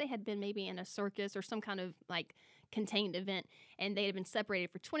I think they had been maybe in a circus or some kind of like contained event, and they had been separated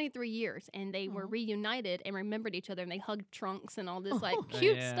for 23 years, and they were reunited and remembered each other, and they hugged trunks and all this like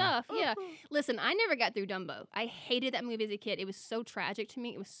cute Yeah. stuff. Yeah. Listen, I never got through Dumbo. I hated that movie as a kid. It was so tragic to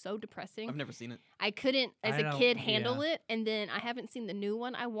me. It was so depressing. I've never seen it. I couldn't, as I a don't- kid, handle yeah. it. And then I haven't seen the new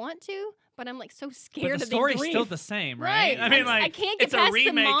one. I want to, but I'm like so But scared the of the story's grief. still the same, right? Right. I mean, I like, can't get it's a past the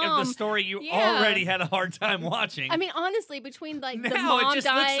remake of mom. the story you Yeah. already had a hard time watching. I mean, honestly, between like the now mom it just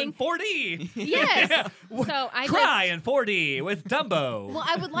dying. looks in 4D. Yes. Yeah. So I Cry just, in 4D with Dumbo. well,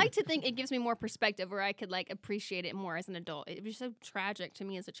 I would like to think it gives me more perspective where I could like appreciate it more as an adult. It was so tragic to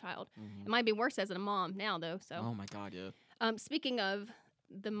me as a child. It might be worse as a mom now, though. So, Oh my god, yeah. speaking of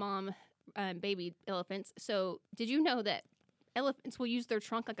the mom baby elephants, so did you know that elephants will use their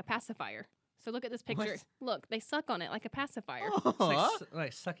trunk like a pacifier? So look at this picture. What? Look, they suck on it like a pacifier. It's like,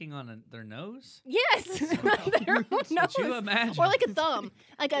 like sucking on their nose. Yes, their own Could you nose. imagine? Or like a thumb,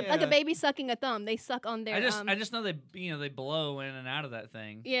 like a Yeah. baby sucking a thumb. They suck on their. I just know they blow in and out of that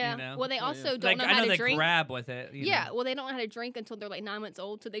thing. Yeah. You know? Well, they Oh, yeah. also don't like, know I how know to they drink. grab with it. You Yeah, know. well, they don't know how to drink until they're like 9 months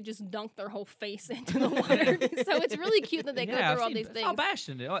old, so they just dunk their whole face into the water. So it's really cute that they yeah, go I've through all seen- these that's things. how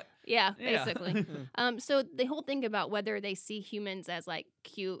Bastion did. What? Yeah, Yeah. basically. So the whole thing about whether they see humans as like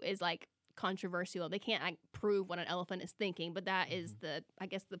cute is like controversial. They can't like prove what an elephant is thinking, but that is the I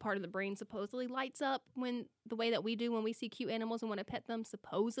guess the part of the brain supposedly lights up when the way that we do when we see cute animals and want to pet them.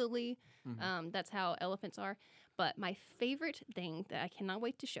 Supposedly, that's how elephants are. But my favorite thing that I cannot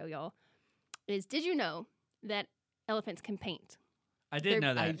wait to show y'all is: did you know that elephants can paint. I did They're-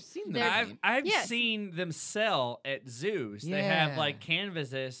 know that. I've seen They're- that. I've Yes. seen them sell at zoos. They have Yeah. like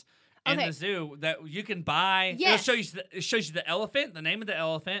canvases in Okay. the zoo that you can buy. Yes. It shows you the elephant, the name of the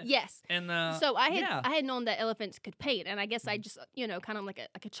elephant. Yes. And the So I yeah. had known that elephants could paint, and I guess I just kind of like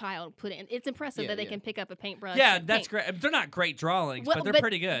a child put it in. It's impressive Yeah, that they yeah. can pick up a paintbrush. Yeah, and that's paint. great. They're not great drawings, Well, but they're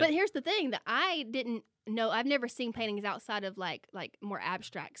pretty good. But here's the thing that I didn't know. I've never seen paintings outside of like more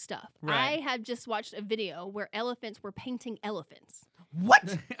abstract stuff. Right. I have just watched a video where elephants were painting elephants.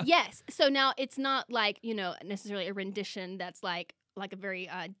 What? Yes. So now it's not like necessarily a rendition that's like a very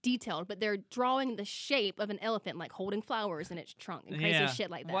detailed, but they're drawing the shape of an elephant, like holding flowers in its trunk and crazy Yeah.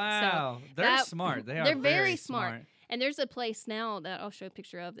 shit like that. Wow, they're that- smart. They are they're very very smart. And there's a place now that I'll show a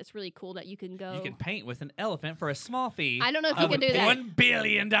picture of that's really cool that you can go. You can paint with an elephant for a small fee. I don't know if you of can do that. $1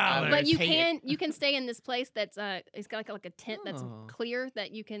 billion. But you hate can stay in this place that's it's got like a tent that's Oh. clear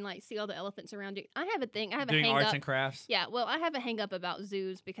that you can like see all the elephants around you. I have a thing. I have doing a hang arts up. and crafts. Yeah, well, I have a hang up about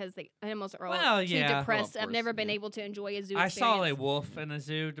zoos because the animals are all Well, too yeah. depressed. Well, of I've never course, been yeah. able to enjoy a zoo. I saw a experience. wolf in a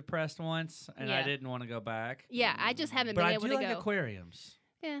zoo depressed once, and I Yeah. didn't want to go back. Yeah, I just haven't But been I able do to like go. aquariums.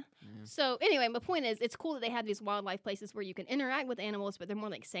 Yeah. So anyway, my point is, it's cool that they have these wildlife places where you can interact with animals, but they're more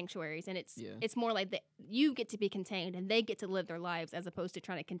like sanctuaries, and Yeah. it's more like you get to be contained and they get to live their lives as opposed to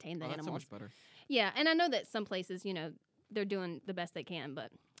trying to contain the Oh, that's so animals. much better. Yeah, and I know that some places, they're doing the best they can,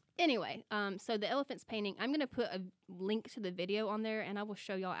 but anyway, so the elephant's painting, I'm gonna put a link to the video on there, and I will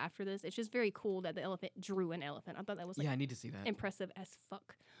show y'all after this. It's just very cool that the elephant drew an elephant. I thought that was like Yeah, I need to see that. impressive as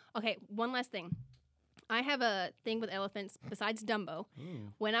fuck. Okay, one last thing. I have a thing with elephants besides Dumbo.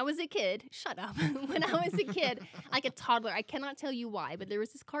 Ooh. When I was a kid, shut up. When I was a kid, like a toddler, I cannot tell you why, but there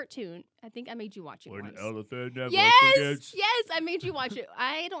was this cartoon. I think I made you watch it once. elephant never Yes, I made you watch it.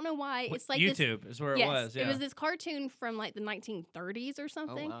 I don't know why. It's like this. YouTube is where Yes, it was. Yeah. it was this cartoon from like the 1930s or Oh,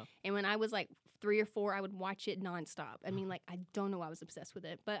 something. wow. And when I was like 3 or 4, I would watch it nonstop. I mean, like I don't know why I was obsessed with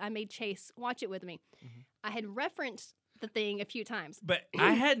it, but I made Chase watch it with me. Mhm. I had referenced the thing a few times. But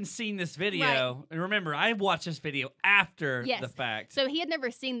I hadn't seen this video. And remember, I watched this video after Yes. the fact. So he had never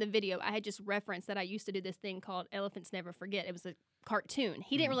seen the video. I had just referenced that I used to do this thing called Elephants Never Forget. It was a cartoon.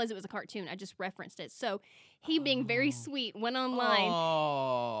 He didn't realize it was a cartoon. I just referenced it. So he, being very Oh. sweet, went online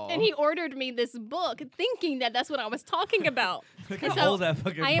Oh. and he ordered me this book, thinking that that's what I was talking about. Look and how so old that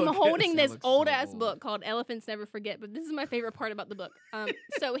fucking I am book holding is. That this looks so old ass old. book called Elephants Never Forget, but this is my favorite part about the book.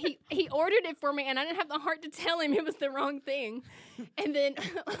 So he ordered it for me, and I didn't have the heart to tell him it was the wrong thing. And then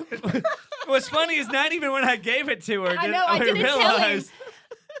What's funny is not even when I gave it to her I did know, I didn't tell him. realize.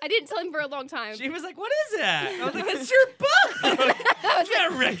 I didn't tell him for a long time. She was like, "What is that?" I was like, "It's your book." I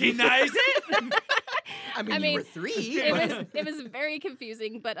can't recognize it. I mean, I you mean, were 3. it was very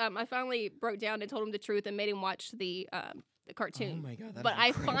confusing, but I finally broke down and told him the truth and made him watch the cartoon. Oh my god, that But is I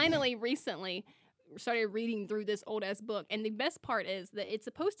incredible. finally recently started reading through this old ass book, and the best part is that it's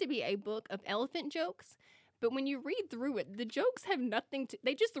supposed to be a book of elephant jokes. But when you read through it, the jokes have nothing to.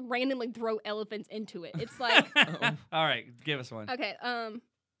 They just randomly throw elephants into it. It's like, All right, give us one. okay,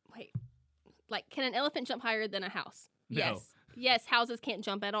 wait, like, can an elephant jump higher than a house? No. Yes. Yes, houses can't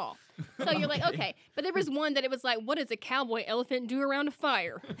jump at all. So you're like, okay. But there was one that it was like, what does a cowboy elephant do around a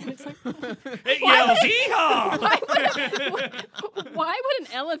fire? And it's like, It Why yells, why "Yeehaw!" why would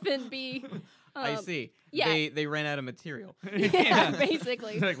an elephant be? I see. yeah. They ran out of material. Yeah,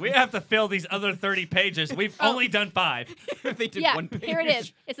 basically. Like, we have to fill these other 30 pages. We've Oh. only done 5. they did Yeah, one page. here it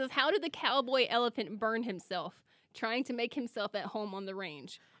is. It says, how did the cowboy elephant burn himself? Trying to make himself at home on the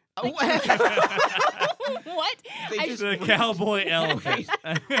range. Oh, What? They I- just- The cowboy elephant.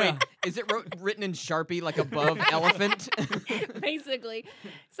 Wait, is it written in Sharpie like above elephant? Basically.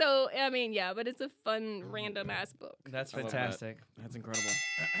 So, I mean, yeah, but it's a fun, random ass book. That's I love that. fantastic. That's incredible.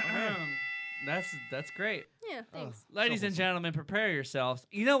 That's great. Yeah, thanks. Ladies and gentlemen, prepare yourselves.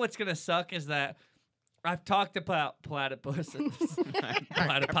 You know what's gonna suck is that I've talked about platypuses,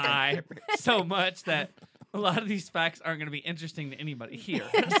 platypi, so much that a lot of these facts aren't gonna be interesting to anybody here.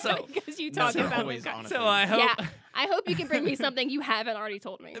 So, Because you No, talk they're about always them. honestly. so I hope. Yeah, I hope you can bring me something you haven't already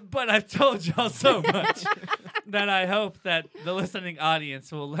told me. But I've told y'all so much that I hope that the listening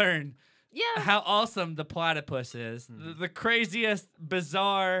audience will learn Yeah. how awesome the platypus is. The craziest,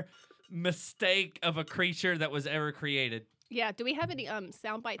 bizarre mistake of a creature that was ever created. Yeah. Do we have any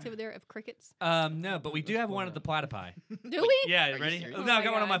sound bites over there of crickets? No, but we do have one of the platypi. Do we? Yeah, Are you you ready? serious? Oh, Oh no, I my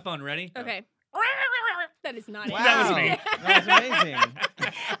got one on God. my phone. Ready? Okay. That is not it. Wow. That was me. That was amazing.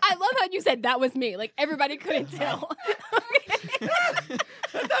 I love how you said that was me. Like everybody couldn't tell.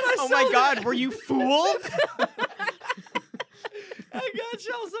 Oh my god, were you fooled? I got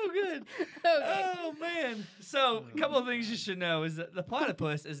y'all so good. Okay. Oh, man. So, a couple of things you should know is that the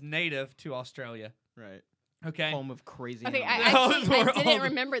platypus is native to Australia. Right. Okay. Home of crazy. Okay, animals. I Those didn't were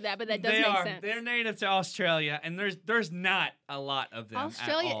remember that, but that does they make are. sense. They're native to Australia, and there's not a lot of them.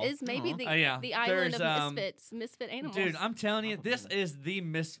 Australia at all. is maybe the yeah. the island There's, of misfit animals. Dude, I'm telling you, this is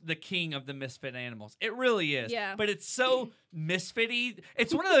the king of the misfit animals. It really is. Yeah. But it's so misfitty.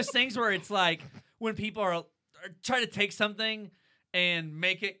 It's one of those things where it's like when people are trying to take something and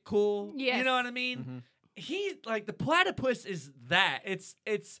make it cool. You Yes. know what I mean? Mm-hmm. He like the platypus is that. It's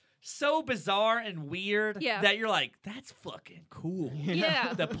so bizarre and weird Yeah. that you're like, that's fucking cool.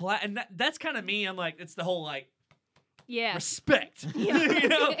 Yeah. And that's kind of me. I'm like, it's the whole like Yeah. respect. Yeah. You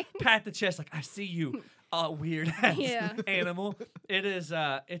know, pat the chest like I see you, weird ass Yeah. animal. It is.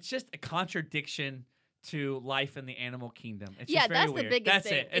 It's just a contradiction to life in the animal kingdom. It's Yeah, just very that's the weird. biggest That's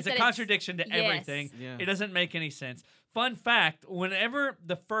thing, it. is It's a that it's- contradiction to yes. everything. Yeah. It doesn't make any sense. Fun fact: whenever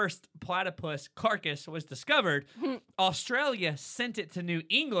the first platypus carcass was discovered, Australia sent it to New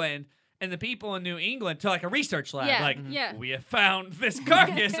England. And the people in New England to like a research lab, Yeah, like, yeah. we have found this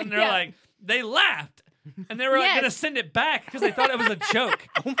carcass, and they're Yeah. like, they laughed, and they were like gonna Yes. send it back because they thought it was a joke.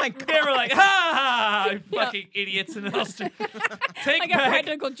 Oh my god. They were like, ha, you fucking idiots in Australia. Take Like a back,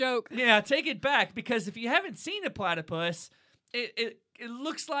 practical joke. yeah, take it back because if you haven't seen a platypus, it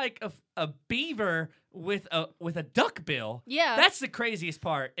looks like a beaver with a duck bill. Yeah. That's the craziest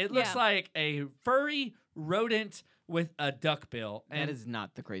part. It looks Yeah. like a furry rodent with a duck bill. That is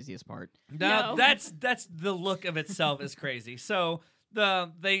not the craziest part. Now No. that's the look of itself is crazy. So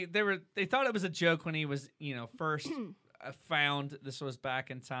they thought it was a joke when he was first found. This was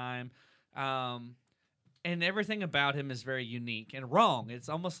back in time, and everything about him is very unique and wrong. It's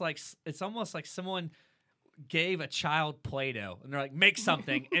almost like someone gave a child Play-Doh and they're like, make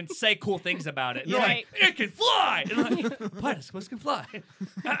something and say cool things about it. And they're like, it can fly. And they're like, platypus can fly.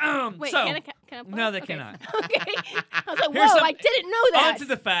 Wait, so, can I play? no, they Okay. cannot. Okay. I was like, Here's whoa, some- I didn't know that. On to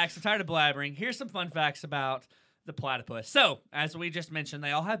the facts. I'm tired of blabbering. Here's some fun facts about the platypus. So, as we just mentioned,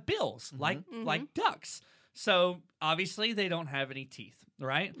 they all have bills, like ducks. So, obviously, they don't have any teeth,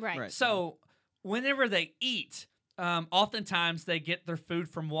 right? Right. Right. So, whenever they eat, oftentimes they get their food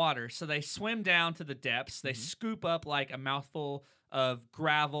from water. So, they swim down to the depths. They scoop up like a mouthful of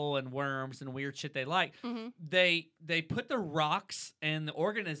gravel and worms and weird shit they like. Mhm. They put the rocks and the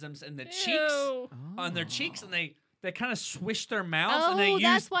organisms in the cheeks Ew. on their cheeks, and they kind of swish their mouths, Oh, and they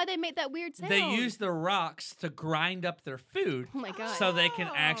that's use why they make that weird sound. they use the rocks to grind up their food, Oh my god. so they can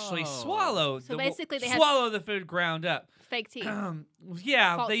actually Oh. swallow. So basically they have- swallow the food ground up. Fake teeth.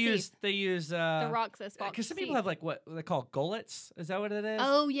 Yeah, False they teeth. use The rocks as false because some teeth. people have like what they call gullets. Is that what it is?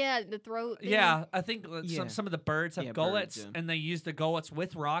 Oh yeah, the throat. Thing. Yeah, I think Yeah. some of the birds have Yeah, gullets, birds, yeah. and they use the gullets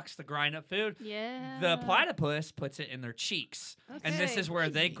with rocks to grind up food. Yeah. The platypus puts it in their cheeks, and this Okay. is where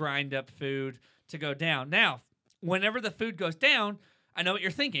they grind up food to go down. Now, whenever the food goes down, I know what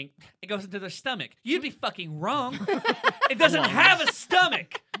you're thinking. It goes into their stomach. You'd be fucking wrong. It doesn't have a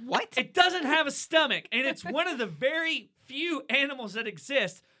stomach. What? It doesn't have a stomach, and it's one of the very few animals that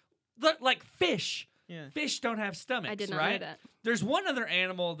exist. Like fish. Yeah. Fish don't have stomachs, I did not right? know that. There's one other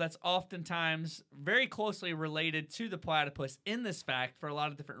animal that's oftentimes very closely related to the platypus in this fact for a lot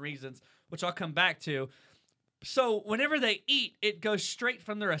of different reasons, which I'll come back to. So whenever they eat, it goes straight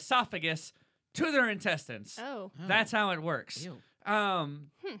from their esophagus to their intestines. Oh. That's how it works. Ew.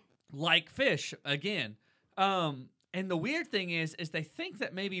 Like fish again. And the weird thing is they think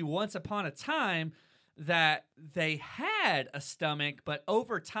that maybe once upon a time that they had a stomach, but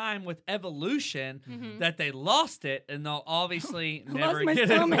over time with evolution, Mhm. that they lost it, and they'll obviously I never lost my get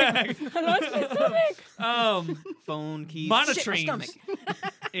stomach. it back. I lost my stomach. Phone keys. Monotremes. Shit, my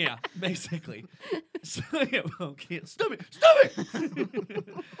stomach. Yeah, basically. So, yeah, okay, stomach.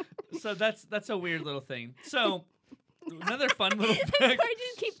 So that's a weird little thing. So another fun little I'm fact. sorry, I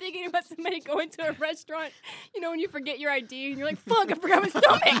just keep thinking about somebody going to a restaurant. You know, when you forget your ID and you're like, "Fuck, I forgot my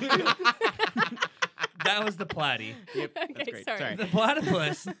stomach." That was the platy. Yep. That's Okay, great. sorry. The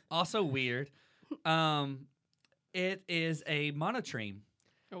platypus, also weird. It is a monotreme.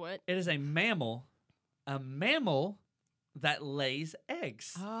 Or what? It is a mammal that lays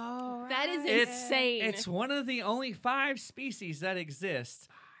eggs. Oh, That is It's- insane. It's one of the only 5 species that exist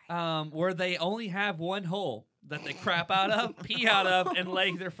where they only have one hole that they crap out of, pee out of, and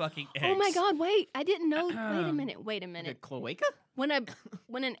lay their fucking eggs. Oh my god! Wait, I didn't know. Wait a Ahem. minute. Wait a Like a minute. cloaca? When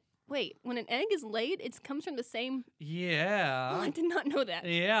an egg is laid, it comes from the same. Yeah. Oh, I did not know that.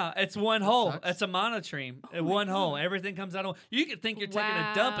 Yeah, it's one hole. sucks. It's a monotreme. Oh my One hole. God. Everything comes out of. You could think you're taking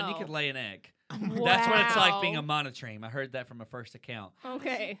a dump and you Wow. could lay an egg. Oh That's what it's like being a Wow. monotreme. I heard that from a first account.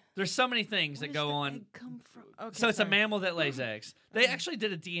 Okay. There's so many things Where that does go the on. egg come from? Okay, So it's a sorry. mammal that lays eggs. They actually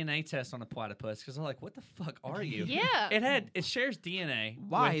did a DNA test on a platypus because they're like, "What the fuck are you?" Yeah. It shares DNA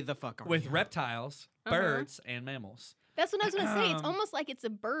Why with, the fuck are with you? reptiles, Uh-huh. birds, and mammals. That's what I was gonna say. It's Um, almost like it's a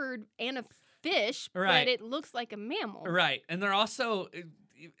bird and a fish, Right. but it looks like a mammal. Right, and they're also.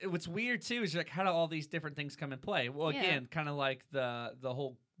 What's weird too is like how do all these different things come in play? Well, Yeah. again, kind of like the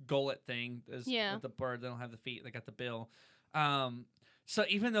whole gullet thing is Yeah. with the bird. They don't have the feet; they got the bill. So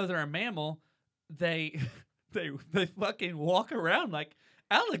even though they're a mammal, they they fucking walk around like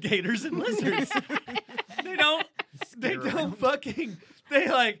alligators and lizards. they don't fucking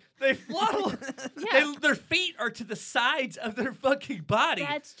they fladdle. Yeah. Their feet are to the sides of their fucking body.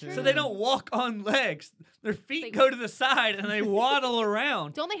 That's true. So they don't walk on legs. Their feet They- go to the side and they waddle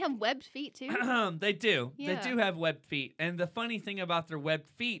around. Don't they have webbed feet too? They do. Yeah. They do have webbed feet. And the funny thing about their webbed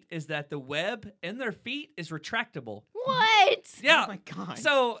feet is that the web in their feet is retractable. What? Yeah. Oh my god.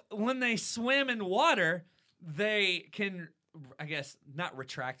 So when they swim in water, they can, I guess, not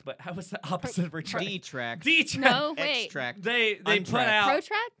retract, but how was the opposite of retract? Detract. Detract. No, wait. Extract. They put Untract. out.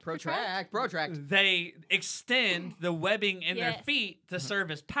 Protract? Protract. Protract. They extend the webbing in their Yes. feet to serve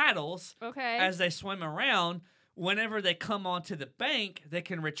as paddles Okay. as they swim around. Whenever they come onto the bank, they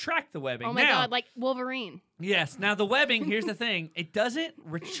can retract the webbing. Oh my now, god, like Wolverine. yes. Now the webbing. Here's the thing: it doesn't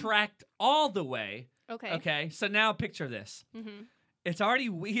retract all the way. Okay. Okay. So now picture this. Mm-hmm. It's already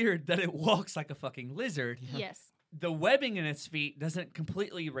weird that it walks like a fucking lizard. Yes. The webbing in its feet doesn't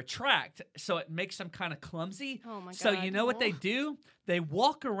completely retract, so it makes them kind of clumsy. Oh my god. So you know what they do? They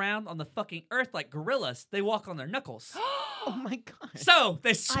walk around on the fucking earth like gorillas. They walk on their knuckles. Oh my god. So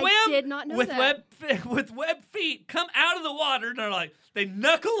they swim I did not know with that. with web feet, come out of the water, and they're like they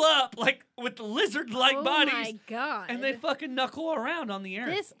knuckle up like with lizard-like oh bodies, my god. and they fucking knuckle around on the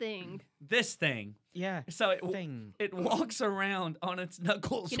earth. This thing. Yeah. So Thing. it walks around on its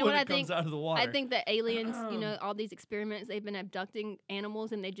knuckles You know when what it I comes think? out of the water. I think that aliens, all these experiments, they've been abducting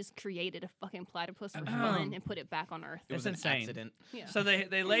animals and they just created a fucking platypus for fun and put it back on Earth. It was It's an insane. accident. Yeah. So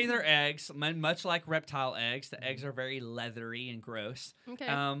they lay their eggs, much like reptile eggs. The eggs are very leathery and gross. Okay.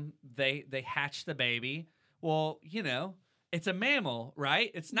 They hatch the baby. Well, it's a mammal,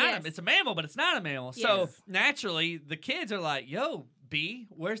 right? It's not. Yes. It's a mammal, but it's not a mammal. So Yes. naturally, the kids are like, "Yo, B,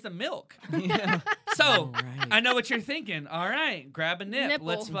 where's the milk?" Yeah. So right. I know what you're thinking. All right, grab a nip. Nipple.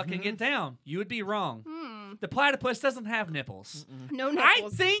 Let's fucking get down. You would be wrong. Hmm. The platypus doesn't have nipples. No I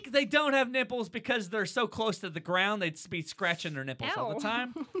nipples. think they don't have nipples because they're so close to the ground, they'd be scratching their nipples all Ow. the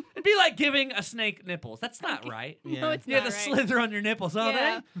time. It'd be like giving a snake nipples. That's not right. No, Yeah. it's You have not to right. slither on your nipples all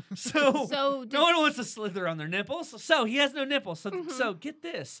Yeah. day. So, So did- no one wants to slither on their nipples. So he has no nipples. So, Mm-hmm. so get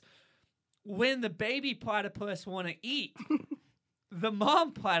this. When the baby platypus want to eat, the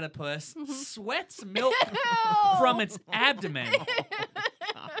mom platypus Mm-hmm. sweats milk from its abdomen.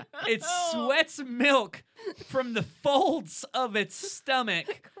 It sweats milk from the folds of its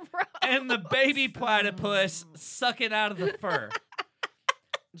stomach, and the baby platypus suck it out of the fur.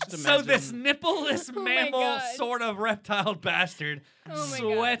 Just So this imagine- nippleless Oh my mammal God. sort of reptile bastard Oh my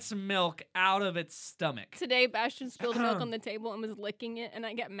sweats milk out of its stomach. Today, Bastion spilled milk on the table and was licking it, and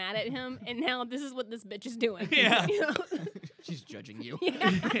I got mad at him. And now this is what this bitch is doing. Yeah. You know? She's judging you.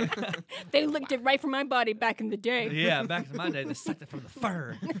 They licked it right from my body back in the day. Yeah, back in my day, they sucked it from the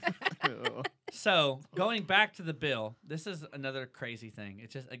fur. So, going back to the bill, this is another crazy thing.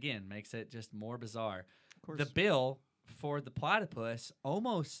 It just, again, makes it just more bizarre. The bill for the platypus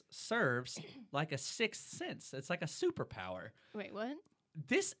almost serves like a sixth sense. It's like a superpower. Wait, what?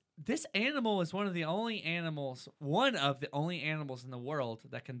 This animal is one of the only animals in the world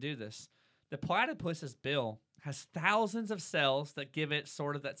that can do this. The platypus's bill has thousands of cells that give it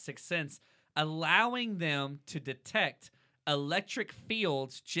sort of that sixth sense, allowing them to detect electric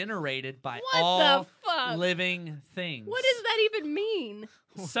fields generated by What all the fuck? living things. What does that even mean?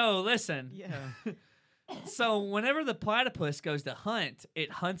 So listen. Yeah. So whenever the platypus goes to hunt,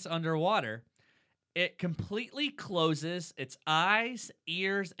 it hunts underwater. It completely closes its eyes,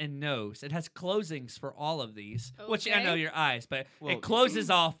 ears, and nose. It has closings for all of these, which I know Okay. your eyes, but Well- it closes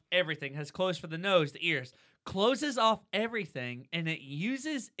off everything. It has closed for the nose, the ears, closes off everything, and it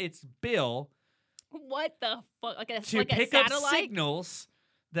uses its bill What the fuck? Like a, to like a pick up satellite? signals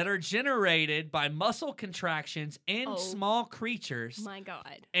that are generated by muscle contractions in Oh. small creatures. My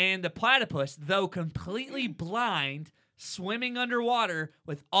God. And the platypus, though completely blind, swimming underwater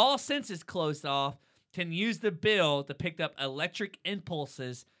with all senses closed off, can use the bill to pick up electric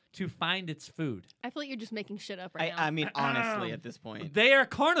impulses to find its food. I feel like you're just making shit up right now. I mean, honestly, at this point. They are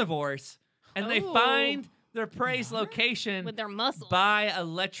carnivores, and they Oh. find their prey's location with their muscles. by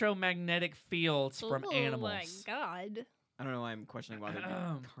electromagnetic fields from Oh animals. my god. I don't know why I'm questioning why they're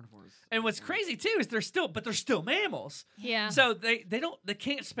carnivores. And what's crazy too is they're still mammals. Yeah. So they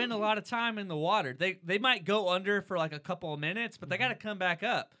can't spend a lot of time in the water. They might go under for like a couple of minutes, but they got to come back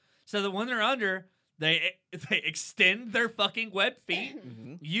up. So that when they're under, they extend their fucking web feet,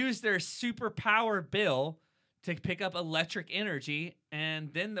 use their superpower bill to pick up electric energy,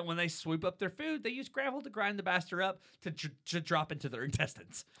 and then when they swoop up their food, they use gravel to grind the bastard up to drop into their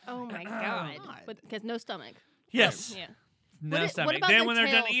intestines. Oh my god. Because no stomach. Yes. Yeah. No What stomach. about Then the when they're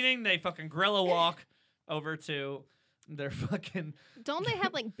done tails? eating, they fucking gorilla walk over to their fucking. Don't they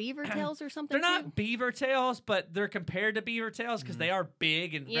have like beaver tails or something? They're too? not beaver tails, but they're compared to beaver tails because they are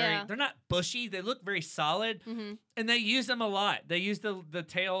big and very. Yeah. They're not bushy. They look very solid, Mhm. and they use them a lot. They use the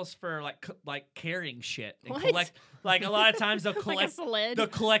tails for like carrying shit and What? collect. Like a lot of times they'll Like a collect. sled. They'll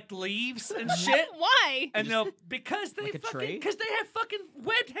collect leaves and shit, Why? and they'll because they Like a tray? because they have fucking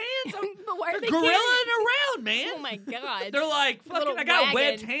webbed hands. But why are They're they gorillaing carrying- around, man. Oh my god. They're like, a little fucking, I got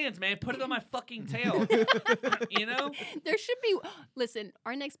webbed wagon. hands, man. Put it on my fucking tail. You know? There should be. Listen,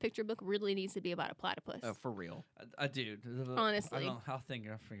 our next picture book really needs to be about a platypus. For real. Dude. Honestly. I don't know. I'll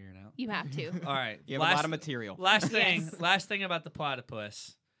figure it out. You have to. All right. You have a lot of material. Last thing. Yes. Last thing about the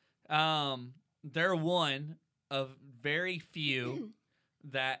platypus. They're one of very few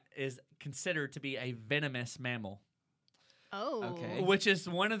that is considered to be a venomous mammal, Oh. Okay. which is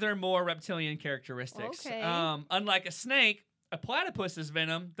one of their more reptilian characteristics. Okay. Unlike a snake, a platypus's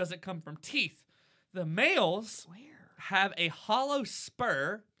venom doesn't come from teeth. The males have a hollow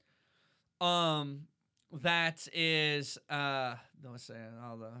spur that is let's say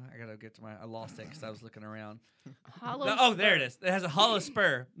I gotta get to I lost it because I was looking around. Hollow. Oh, there it is. It has a hollow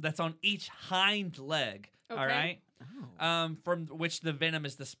spur that's on each hind leg. All Okay. right. From which the venom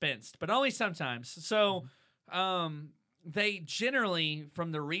is dispensed, but only sometimes. So they generally,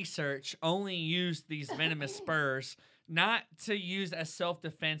 from the research, only use these venomous spurs not to use as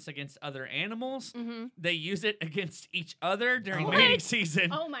self-defense against other animals. Mm-hmm. They use it against each other during What? mating season.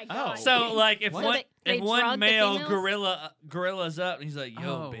 Oh my god. So, like, if What? one So they if one drug the male females? gorilla's up, and he's like, "Yo,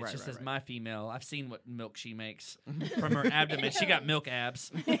 Oh, bitch, right, this right, is right. my female. I've seen what milk she makes from her abdomen. She got milk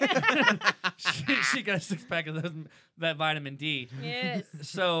abs. she got a six-pack of that vitamin D. Yes.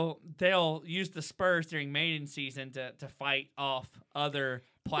 So they'll use the spurs during mating season to fight off other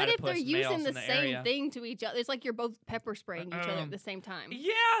But if platypus they're males using the in the same area. thing to each other, it's like you're both pepper spraying each other at the same time.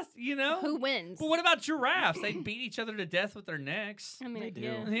 Yeah, you know. Who wins? But what about giraffes? They beat each other to death with their necks. I mean, They do.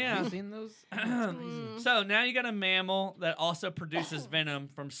 yeah. Yeah. Have you seen those? So now you got a mammal that also produces venom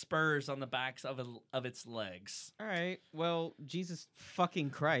from spurs on the backs of its legs. All right. Well, Jesus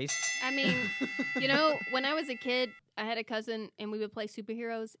fucking Christ. I mean, you know, when I was a kid, I had a cousin and we would play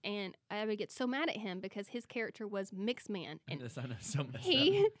superheroes, and I would get so mad at him because his character was Mixed Man, and This I know so messed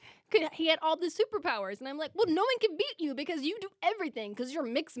up. he had all the superpowers, and I'm like, well, no one can beat you because you do everything because you're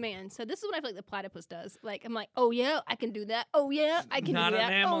Mixed Man. So this is what I feel like the platypus does. Like, I'm like, oh yeah, I can do that. Oh yeah, I can Not do a that.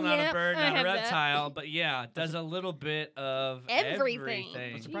 mammal, oh, not yeah, a bird, I not a have that. reptile, but yeah, does a little bit of Everything.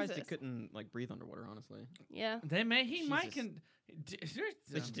 everything. I'm surprised Jesus. he couldn't like breathe underwater. Honestly, Yeah. He might Jesus. can.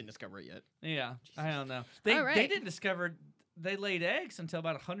 they just didn't discover it yet. Yeah, I Jesus. don't know. They All right. they didn't discover they laid eggs until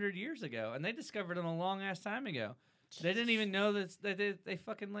about 100 years ago, and they discovered them a long ass time ago. They didn't even know that they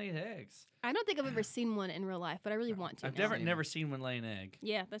fucking laid eggs. I don't think I've ever seen one in real life, but I really want to. I've now. never seen one lay an egg.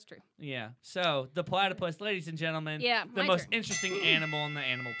 Yeah, that's true. Yeah. So the platypus, ladies and gentlemen, Yeah, the my most turn. interesting animal on the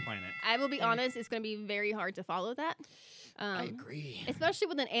animal planet. I will be honest, it's going to be very hard to follow that. I agree. Especially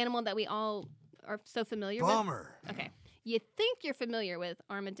with an animal that we all are so familiar with. Okay. You think you're familiar with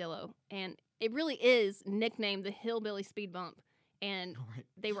armadillo, and it really is nicknamed the hillbilly speed bump. And Right.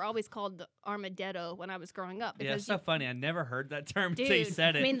 they were always called the armadillo when I was growing up. Yeah, it's Because so funny. I never heard that term until you dude,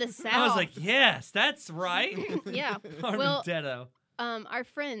 said it. I mean, the South. I was like, yes, that's right. yeah. Well, Armadillo. our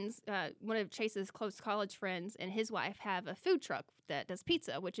friends, one of Chase's close college friends and his wife have a food truck that does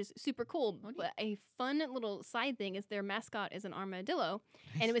pizza, which is super cool. But a fun little side thing is their mascot is an armadillo.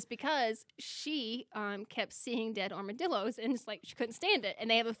 And it was because she kept seeing dead armadillos and it's like she couldn't stand it. And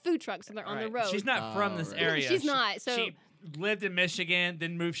they have a food truck, so they're on the Right. road. She's not from Oh, this right. area. She's not, so- she lived in Michigan,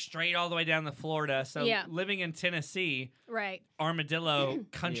 then moved straight all the way down to Florida. So Yeah. living in Tennessee, right. armadillo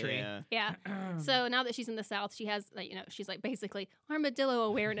country. Yeah. Yeah. So now that she's in the South, she has, like, she's like basically armadillo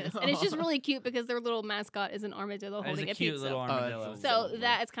awareness. And it's just really cute because their little mascot is an armadillo That is holding a a cute pizza. little armadillo. that's So lovely.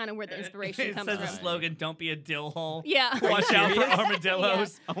 that is kind of where the inspiration it comes says from. a slogan, "Don't be a dill hole." Yeah. Watch out for serious?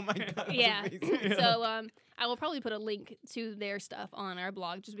 armadillos. Oh my god. that's Yeah. amazing. So I will probably put a link to their stuff on our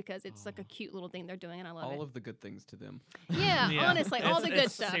blog just because it's like a cute little thing they're doing and I love All it. of the good things to them. Yeah, Yeah. honestly, all the good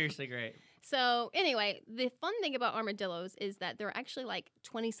It's stuff. Seriously great. So anyway, the fun thing about armadillos is that there are actually like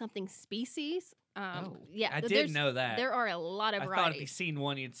 20-something species. Yeah, I there's- did know that. There are a lot of I varieties. thought if you'd seen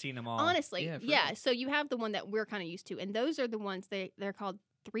one, you'd seen them all. Honestly, Yeah, for yeah. real. So you have the one that we're kind of used to, and those are the ones they're called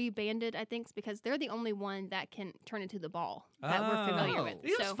three-banded, I think, because they're the only one that can turn into the ball that we're familiar Oh. with. You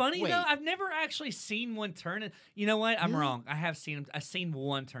know what's So funny Wait. though? I've never actually seen one turn. You know what? I'm Really? wrong. I have seen. I've seen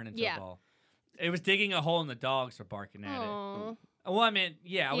one turn into Yeah. a ball. It was digging a hole, and the dogs were barking at it. Aw. Well, I mean,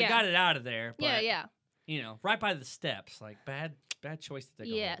 yeah, we Yeah. got it out of there. But, Yeah. You know, right by the steps. Like bad choice to dig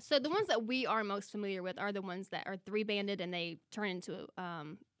a Yeah. hole. So the ones that we are most familiar with are the ones that are three-banded and they turn into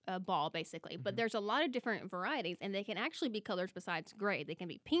a ball, basically. But Mhm. there's a lot of different varieties, and they can actually be colors besides gray. They can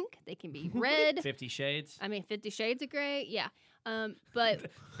be pink. They can be red. 50 Shades. I mean, 50 Shades of Grey. Yeah. But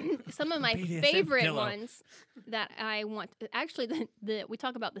some of my BDSM favorite pillow. ones that I want, actually, we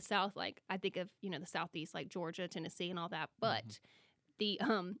talk about the South, like I think of, the Southeast, like Georgia, Tennessee, and all that. But the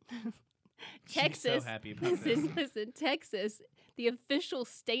She's so Texas, happy about this. listen, Texas, the official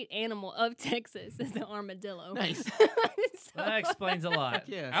state animal of Texas is the armadillo. Nice. So- That explains a lot.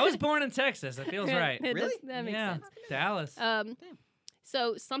 Yeah. I was born in Texas. It feels right. It does- Really? that makes Yeah. sense. Dallas.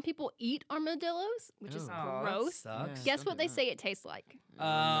 So some people eat armadillos, which is Oh. Aw, that gross. sucks. Yeah. Guess don't what do they that. say it tastes like?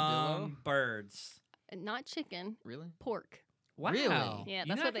 Armadillo? Birds. Not chicken, Really? pork. Wow. Really? Yeah, You're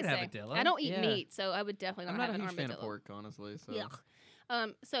that's not what they gonna say. have a dillo. I don't eat Yeah. meat, so I would definitely I'm not not have a an huge fan armadillo. of pork, honestly. So. Yuck.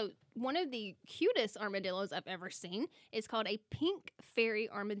 So one of the cutest armadillos I've ever seen is called a pink fairy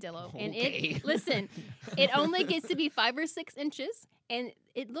armadillo, and Okay. it only gets to be 5 or 6 inches, and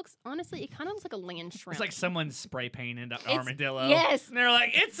it looks honestly, it kind of looks like a land shrimp. It's like someone spray painted an It's- armadillo. yes. And they're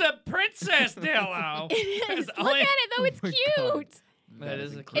like, it's a princess dillo. it is. It's Look only- at it though; it's Oh my cute. God. That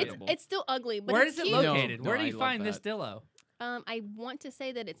is incredible. It's still ugly, but Where it's is it cute. located? No, Where do I you love find this that. dillo? I want to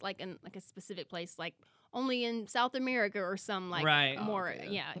say that it's like in like a specific place, like only in South America or some like Right. Oh, more. okay.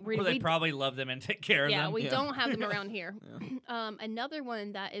 Yeah, Well, they probably love them and take care of yeah, them. we Yeah. don't have them around here. Yeah. Another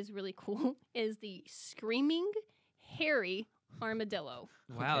one that is really cool is the screaming hairy armadillo.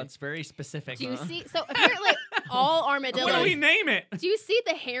 Wow, Okay. it's very specific. Do you see? So apparently, all What do we armadillos. name it? Do you see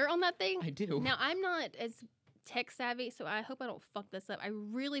the hair on that thing? I do. Now I'm not as tech savvy, so I hope I don't fuck this up. I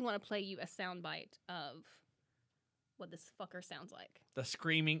really want to play you a soundbite of what this fucker sounds like. The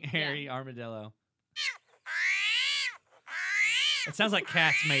screaming hairy armadillo. It sounds like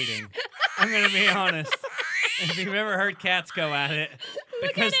cats mating. I'm gonna be honest. If you've ever heard cats go at it,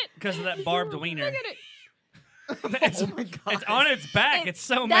 Look because at it. because of that barbed wiener, Look at it. it's, Oh my God. it's on its back. And It's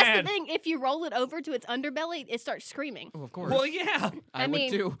so That's mad. the thing. If you roll it over to its underbelly, it starts screaming. Oh, of course. Well, yeah. I I would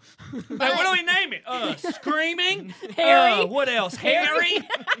mean, too. What do we name it? Screaming. Hairy. What else? Hairy.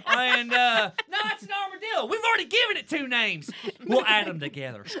 And no, it's an armadillo. We've already given it 2 names. We'll add them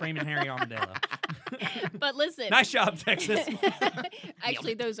together. Screaming hairy armadillo. But listen. Nice job, Texas.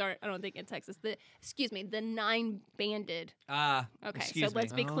 Actually, those aren't. I don't think in Texas. The 9-banded. Ah. Okay, excuse so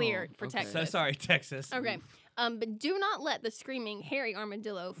let's me. be clear Oh, for okay. Texas. So sorry, Texas. Okay. But do not let the screaming hairy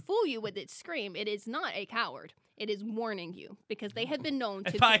armadillo fool you with its scream. It is not a coward. It is warning you because they have been known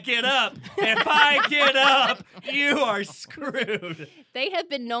to. If I get up, you are screwed. They have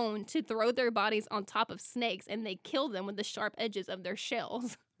been known to throw their bodies on top of snakes, and they kill them with the sharp edges of their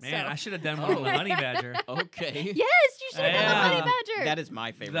shells. Man, So- I should have done more with the honey badger. Okay. Yes, you should have done the honey Yeah. badger. That is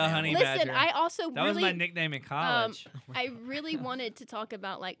my favorite. The animal. honey Listen, badger. I also That really, was my nickname in college. I really wanted to talk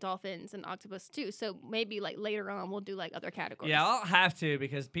about like dolphins and octopus too. So maybe like later on we'll do like other categories. Yeah, I'll have to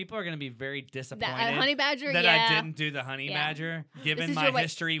because people are going to be very disappointed that honey badger. that yeah, I didn't do the honey Yeah. badger, given is my your way-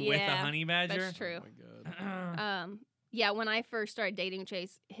 history with the yeah, honey badger. that's true. Oh my God. Yeah, when I first started dating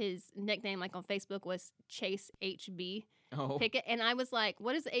Chase, his nickname like on Facebook was Chase HB. Oh. Pick it, and I was like,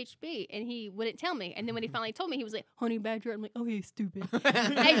 "What is HB?" And he wouldn't tell me. And then when he finally told me, he was like, "Honey badger." I'm like, "Oh, he's stupid."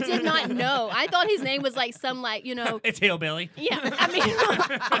 I did not know. I thought his name was like some like It's hillbilly. Yeah, I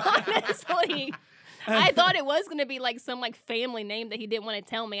mean, honestly, I thought it was gonna be like some like family name that he didn't want to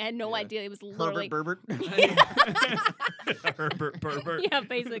tell me. I had no Yeah. idea it was literally. Herbert Berbert. Herbert Berbert. Yeah,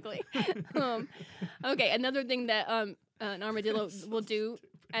 basically. Okay, another thing that an armadillo will do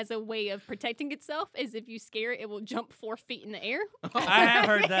as a way of protecting itself is if you scare it, it will jump 4 feet in the air. I have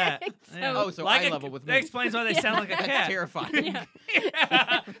heard that. So- Yeah. Oh, so Like eye a- level with That me. explains why they sound like a That's cat. terrifying. Yeah.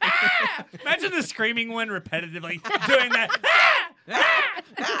 Ah! Imagine the screaming one repetitively doing that.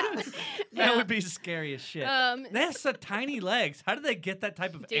 Ah! That would be scary as shit. They have such tiny legs. How do they get that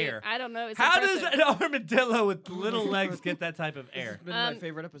type of Dude, air? I don't know. It's How impressive. does an armadillo with little legs get that type of This air? has been my Um,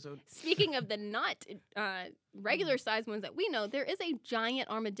 favorite episode. Speaking of the not regular sized ones that we know, there is a giant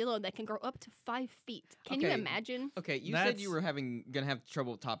armadillo that can grow up to 5 feet. Can you Okay. imagine? Okay, you said you That's- were gonna have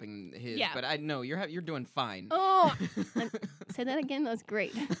trouble topping his, Yeah. but I know you're doing fine. Oh, say that again. That was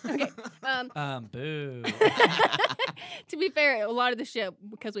great. Okay. Boo. To be fair, a lot of the shit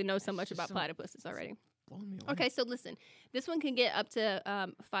because we know so much about So- platypuses already. Blowing me away. Okay, so listen, this one can get up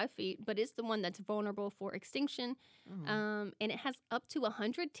to 5 feet, but it's the one that's vulnerable for extinction. Oh, And it has up to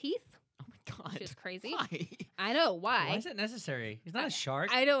 100 teeth, oh my god. which is crazy. Why? I know Why why. is it necessary? He's not a shark.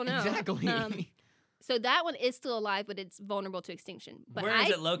 I don't know. Exactly. So that one is still alive, but it's vulnerable to extinction. But Where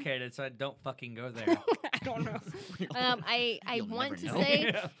is it located so I don't fucking go there? I don't know. You'll I never want to know. say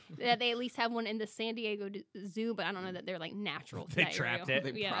Yeah. that they at least have one in the San Diego Zoo, but I don't know that they're like natural. To They that trapped area.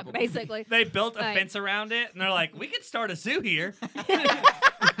 it. They Yeah, probably- basically. They built a Right. fence around it, and they're like, "We could start a zoo here."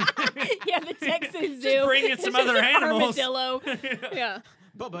 Yeah, the Texas Zoo. Just bring in It's some just other an animals. Armadillo. Yeah.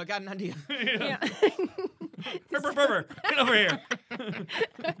 Bubba, I got an idea. Yeah. Burr, get over here.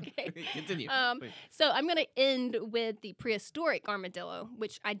 Okay. Continue. Please. So I'm gonna end with the prehistoric armadillo,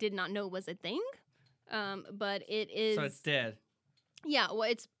 which I did not know was a thing. But it is. So it's dead. Yeah, well,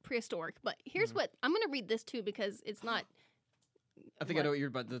 it's prehistoric. But here's what I'm gonna read this too because it's not. I think I know what you're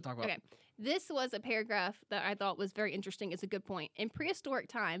about to talk about. Okay. This was a paragraph that I thought was very interesting. It's a good point. In prehistoric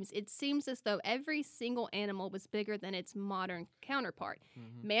times, it seems as though every single animal was bigger than its modern counterpart.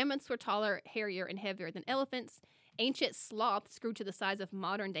 Mhm. Mammoths were taller, hairier, and heavier than elephants. Ancient sloths grew to the size of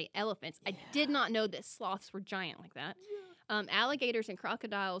modern day elephants. I did not know that sloths were giant like that. Alligators and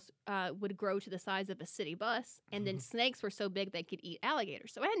crocodiles would grow to the size of a city bus, and then snakes were so big they could eat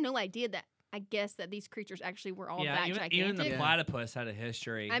alligators. So I had no idea that. I guess that these creatures actually were all Yeah, that even gigantic. the Yeah. platypus had a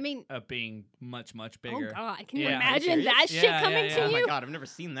history I mean, of being much, much oh bigger. god, can you Yeah. imagine Serious? that shit Yeah, coming yeah, to yeah. Oh my you? god, I've never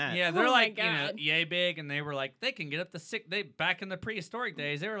seen that. Yeah, they're Oh my like, God. yay big, and they were like, they can get up to 6. They back in the prehistoric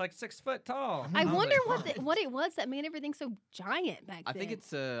days, they were like 6 foot tall. I Oh my wonder God. what it was that made everything so giant back I then. think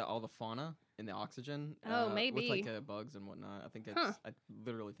it's all the fauna and the oxygen. Oh, With maybe. like bugs and whatnot. I think it's. Huh. I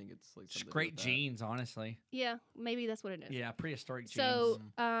literally think it's like Just something great with that. genes, honestly. yeah, maybe that's what it is. Yeah, prehistoric genes. So,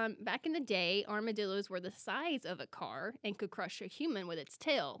 back in the day, armadillos were the size of a car and could crush a human with its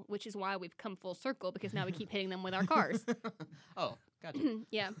tail, which is why we've come full circle because now we keep hitting them with our cars. Oh, gotcha.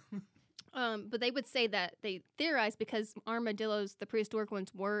 Yeah. But they would say that they theorized because armadillos, the prehistoric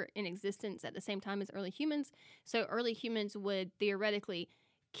ones, were in existence at the same time as early humans. So early humans would theoretically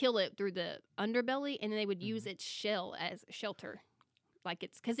kill it through the underbelly, and then they would use its shell as shelter. Like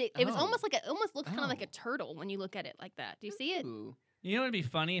it's because it was Oh. almost like it almost looks kind of like Oh. a turtle when you look at it like that. Do you see it? Ooh. you know, it'd be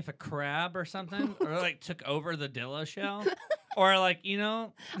funny if a crab or something, or like took over the dillo shell, or like I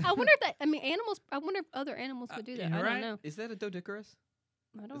wonder if that. I mean, animals. I wonder if other animals would do that. you're I right. don't know. Is that a Doedicurus?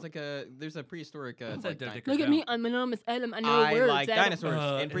 I don't. It's like there's a prehistoric. What's it's that like Doedicurus? Look at Yeah. me. I'm anonymous Adam. I know I words. like Adam.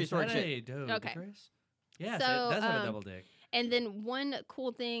 dinosaurs and prehistoric is that shit. a Okay. Doedicurus? Yes, So, it does have a double dick. And then one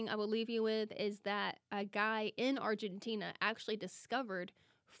cool thing I will leave you with is that a guy in Argentina actually discovered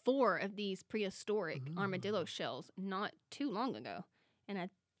 4 of these prehistoric armadillo shells not too long ago. And I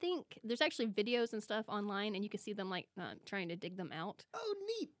think there's actually videos and stuff online, and you can see them like trying to dig them out. Oh,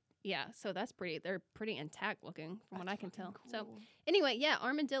 neat. Yeah, so they're pretty intact looking from what I can tell. Fucking So cool. anyway, yeah,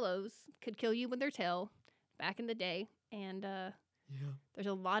 armadillos could kill you with their tail back in the day, and Yeah. there's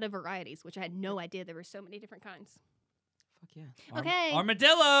a lot of varieties, which I had no idea there were so many different kinds. Fuck yeah. Okay.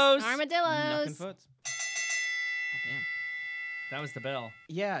 Armadillos. Armadillos. Knuckenfoots. Oh, damn. That was the bell.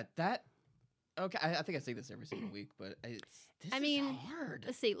 Yeah, that. Okay, I think I say this every single week, but this I mean, is hard.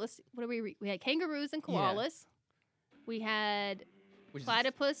 Let's see. What do we had kangaroos and Yeah. koalas. We had Which is-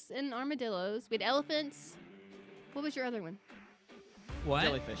 platypus and armadillos. We had elephants. What was your other one? What?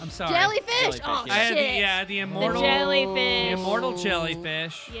 Jellyfish. I'm sorry. Jellyfish. Jellyfish, Oh yeah. I had shit. the The immortal, jellyfish. the immortal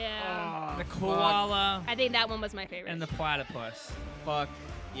jellyfish, Yeah. the fuck. koala, I think that one was my favorite. and the platypus. Fuck.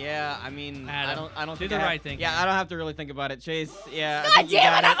 Yeah, I mean, Adam, I don't do think the I have- right thing, Yeah, man. I don't have to really think about it. Chase, yeah. I God think you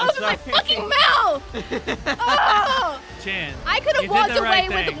damn it! got I I'm opened my sorry. fucking mouth. Oh, Jin, I could you have did walked the right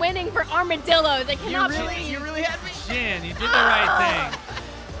away with thing. winning for armadillos. I You cannot really, believe. you really had me. Jin, you did the right thing.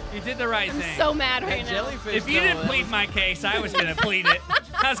 You did the right I'm thing. so mad That right now. jellyfish. If you though, didn't that plead was- my case, I was gonna plead it.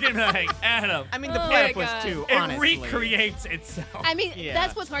 I was gonna be like, Adam, I mean, the Oh my platypus God. too. it Honestly, recreates itself. I mean, Yeah.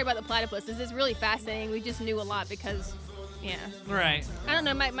 that's what's hard about the platypus. Is it's really fascinating. We just knew a lot because, yeah. Right. I don't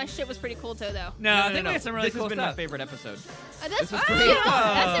know. My shit was pretty cool too, though. No, I think we had some really This cool has been stuff. my favorite episode. That's This was you great. know,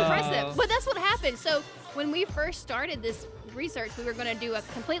 that's Oh. impressive. But that's what happened. So when we first started research, we were going to do a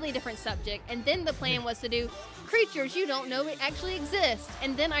completely different subject, and then the plan was to do creatures you don't know actually exist.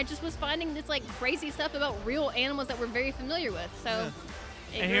 And then I just was finding this like crazy stuff about real animals that we're very familiar with. So,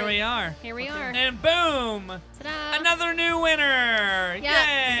 And here we are. Here we are. And boom! Ta-da! Another new winner!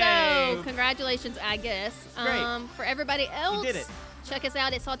 Yeah. Yay! So congratulations, I guess. Great. For everybody else, You did it. check us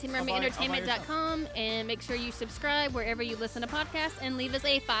out at saltymermaidentertainment.com and make sure you subscribe wherever you listen to podcasts and leave us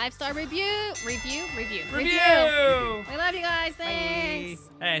a 5-star review. Review. Review! We love you guys. Thanks.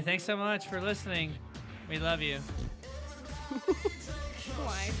 Hey, thanks so much for listening. We love you.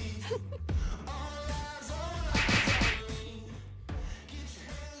 Why?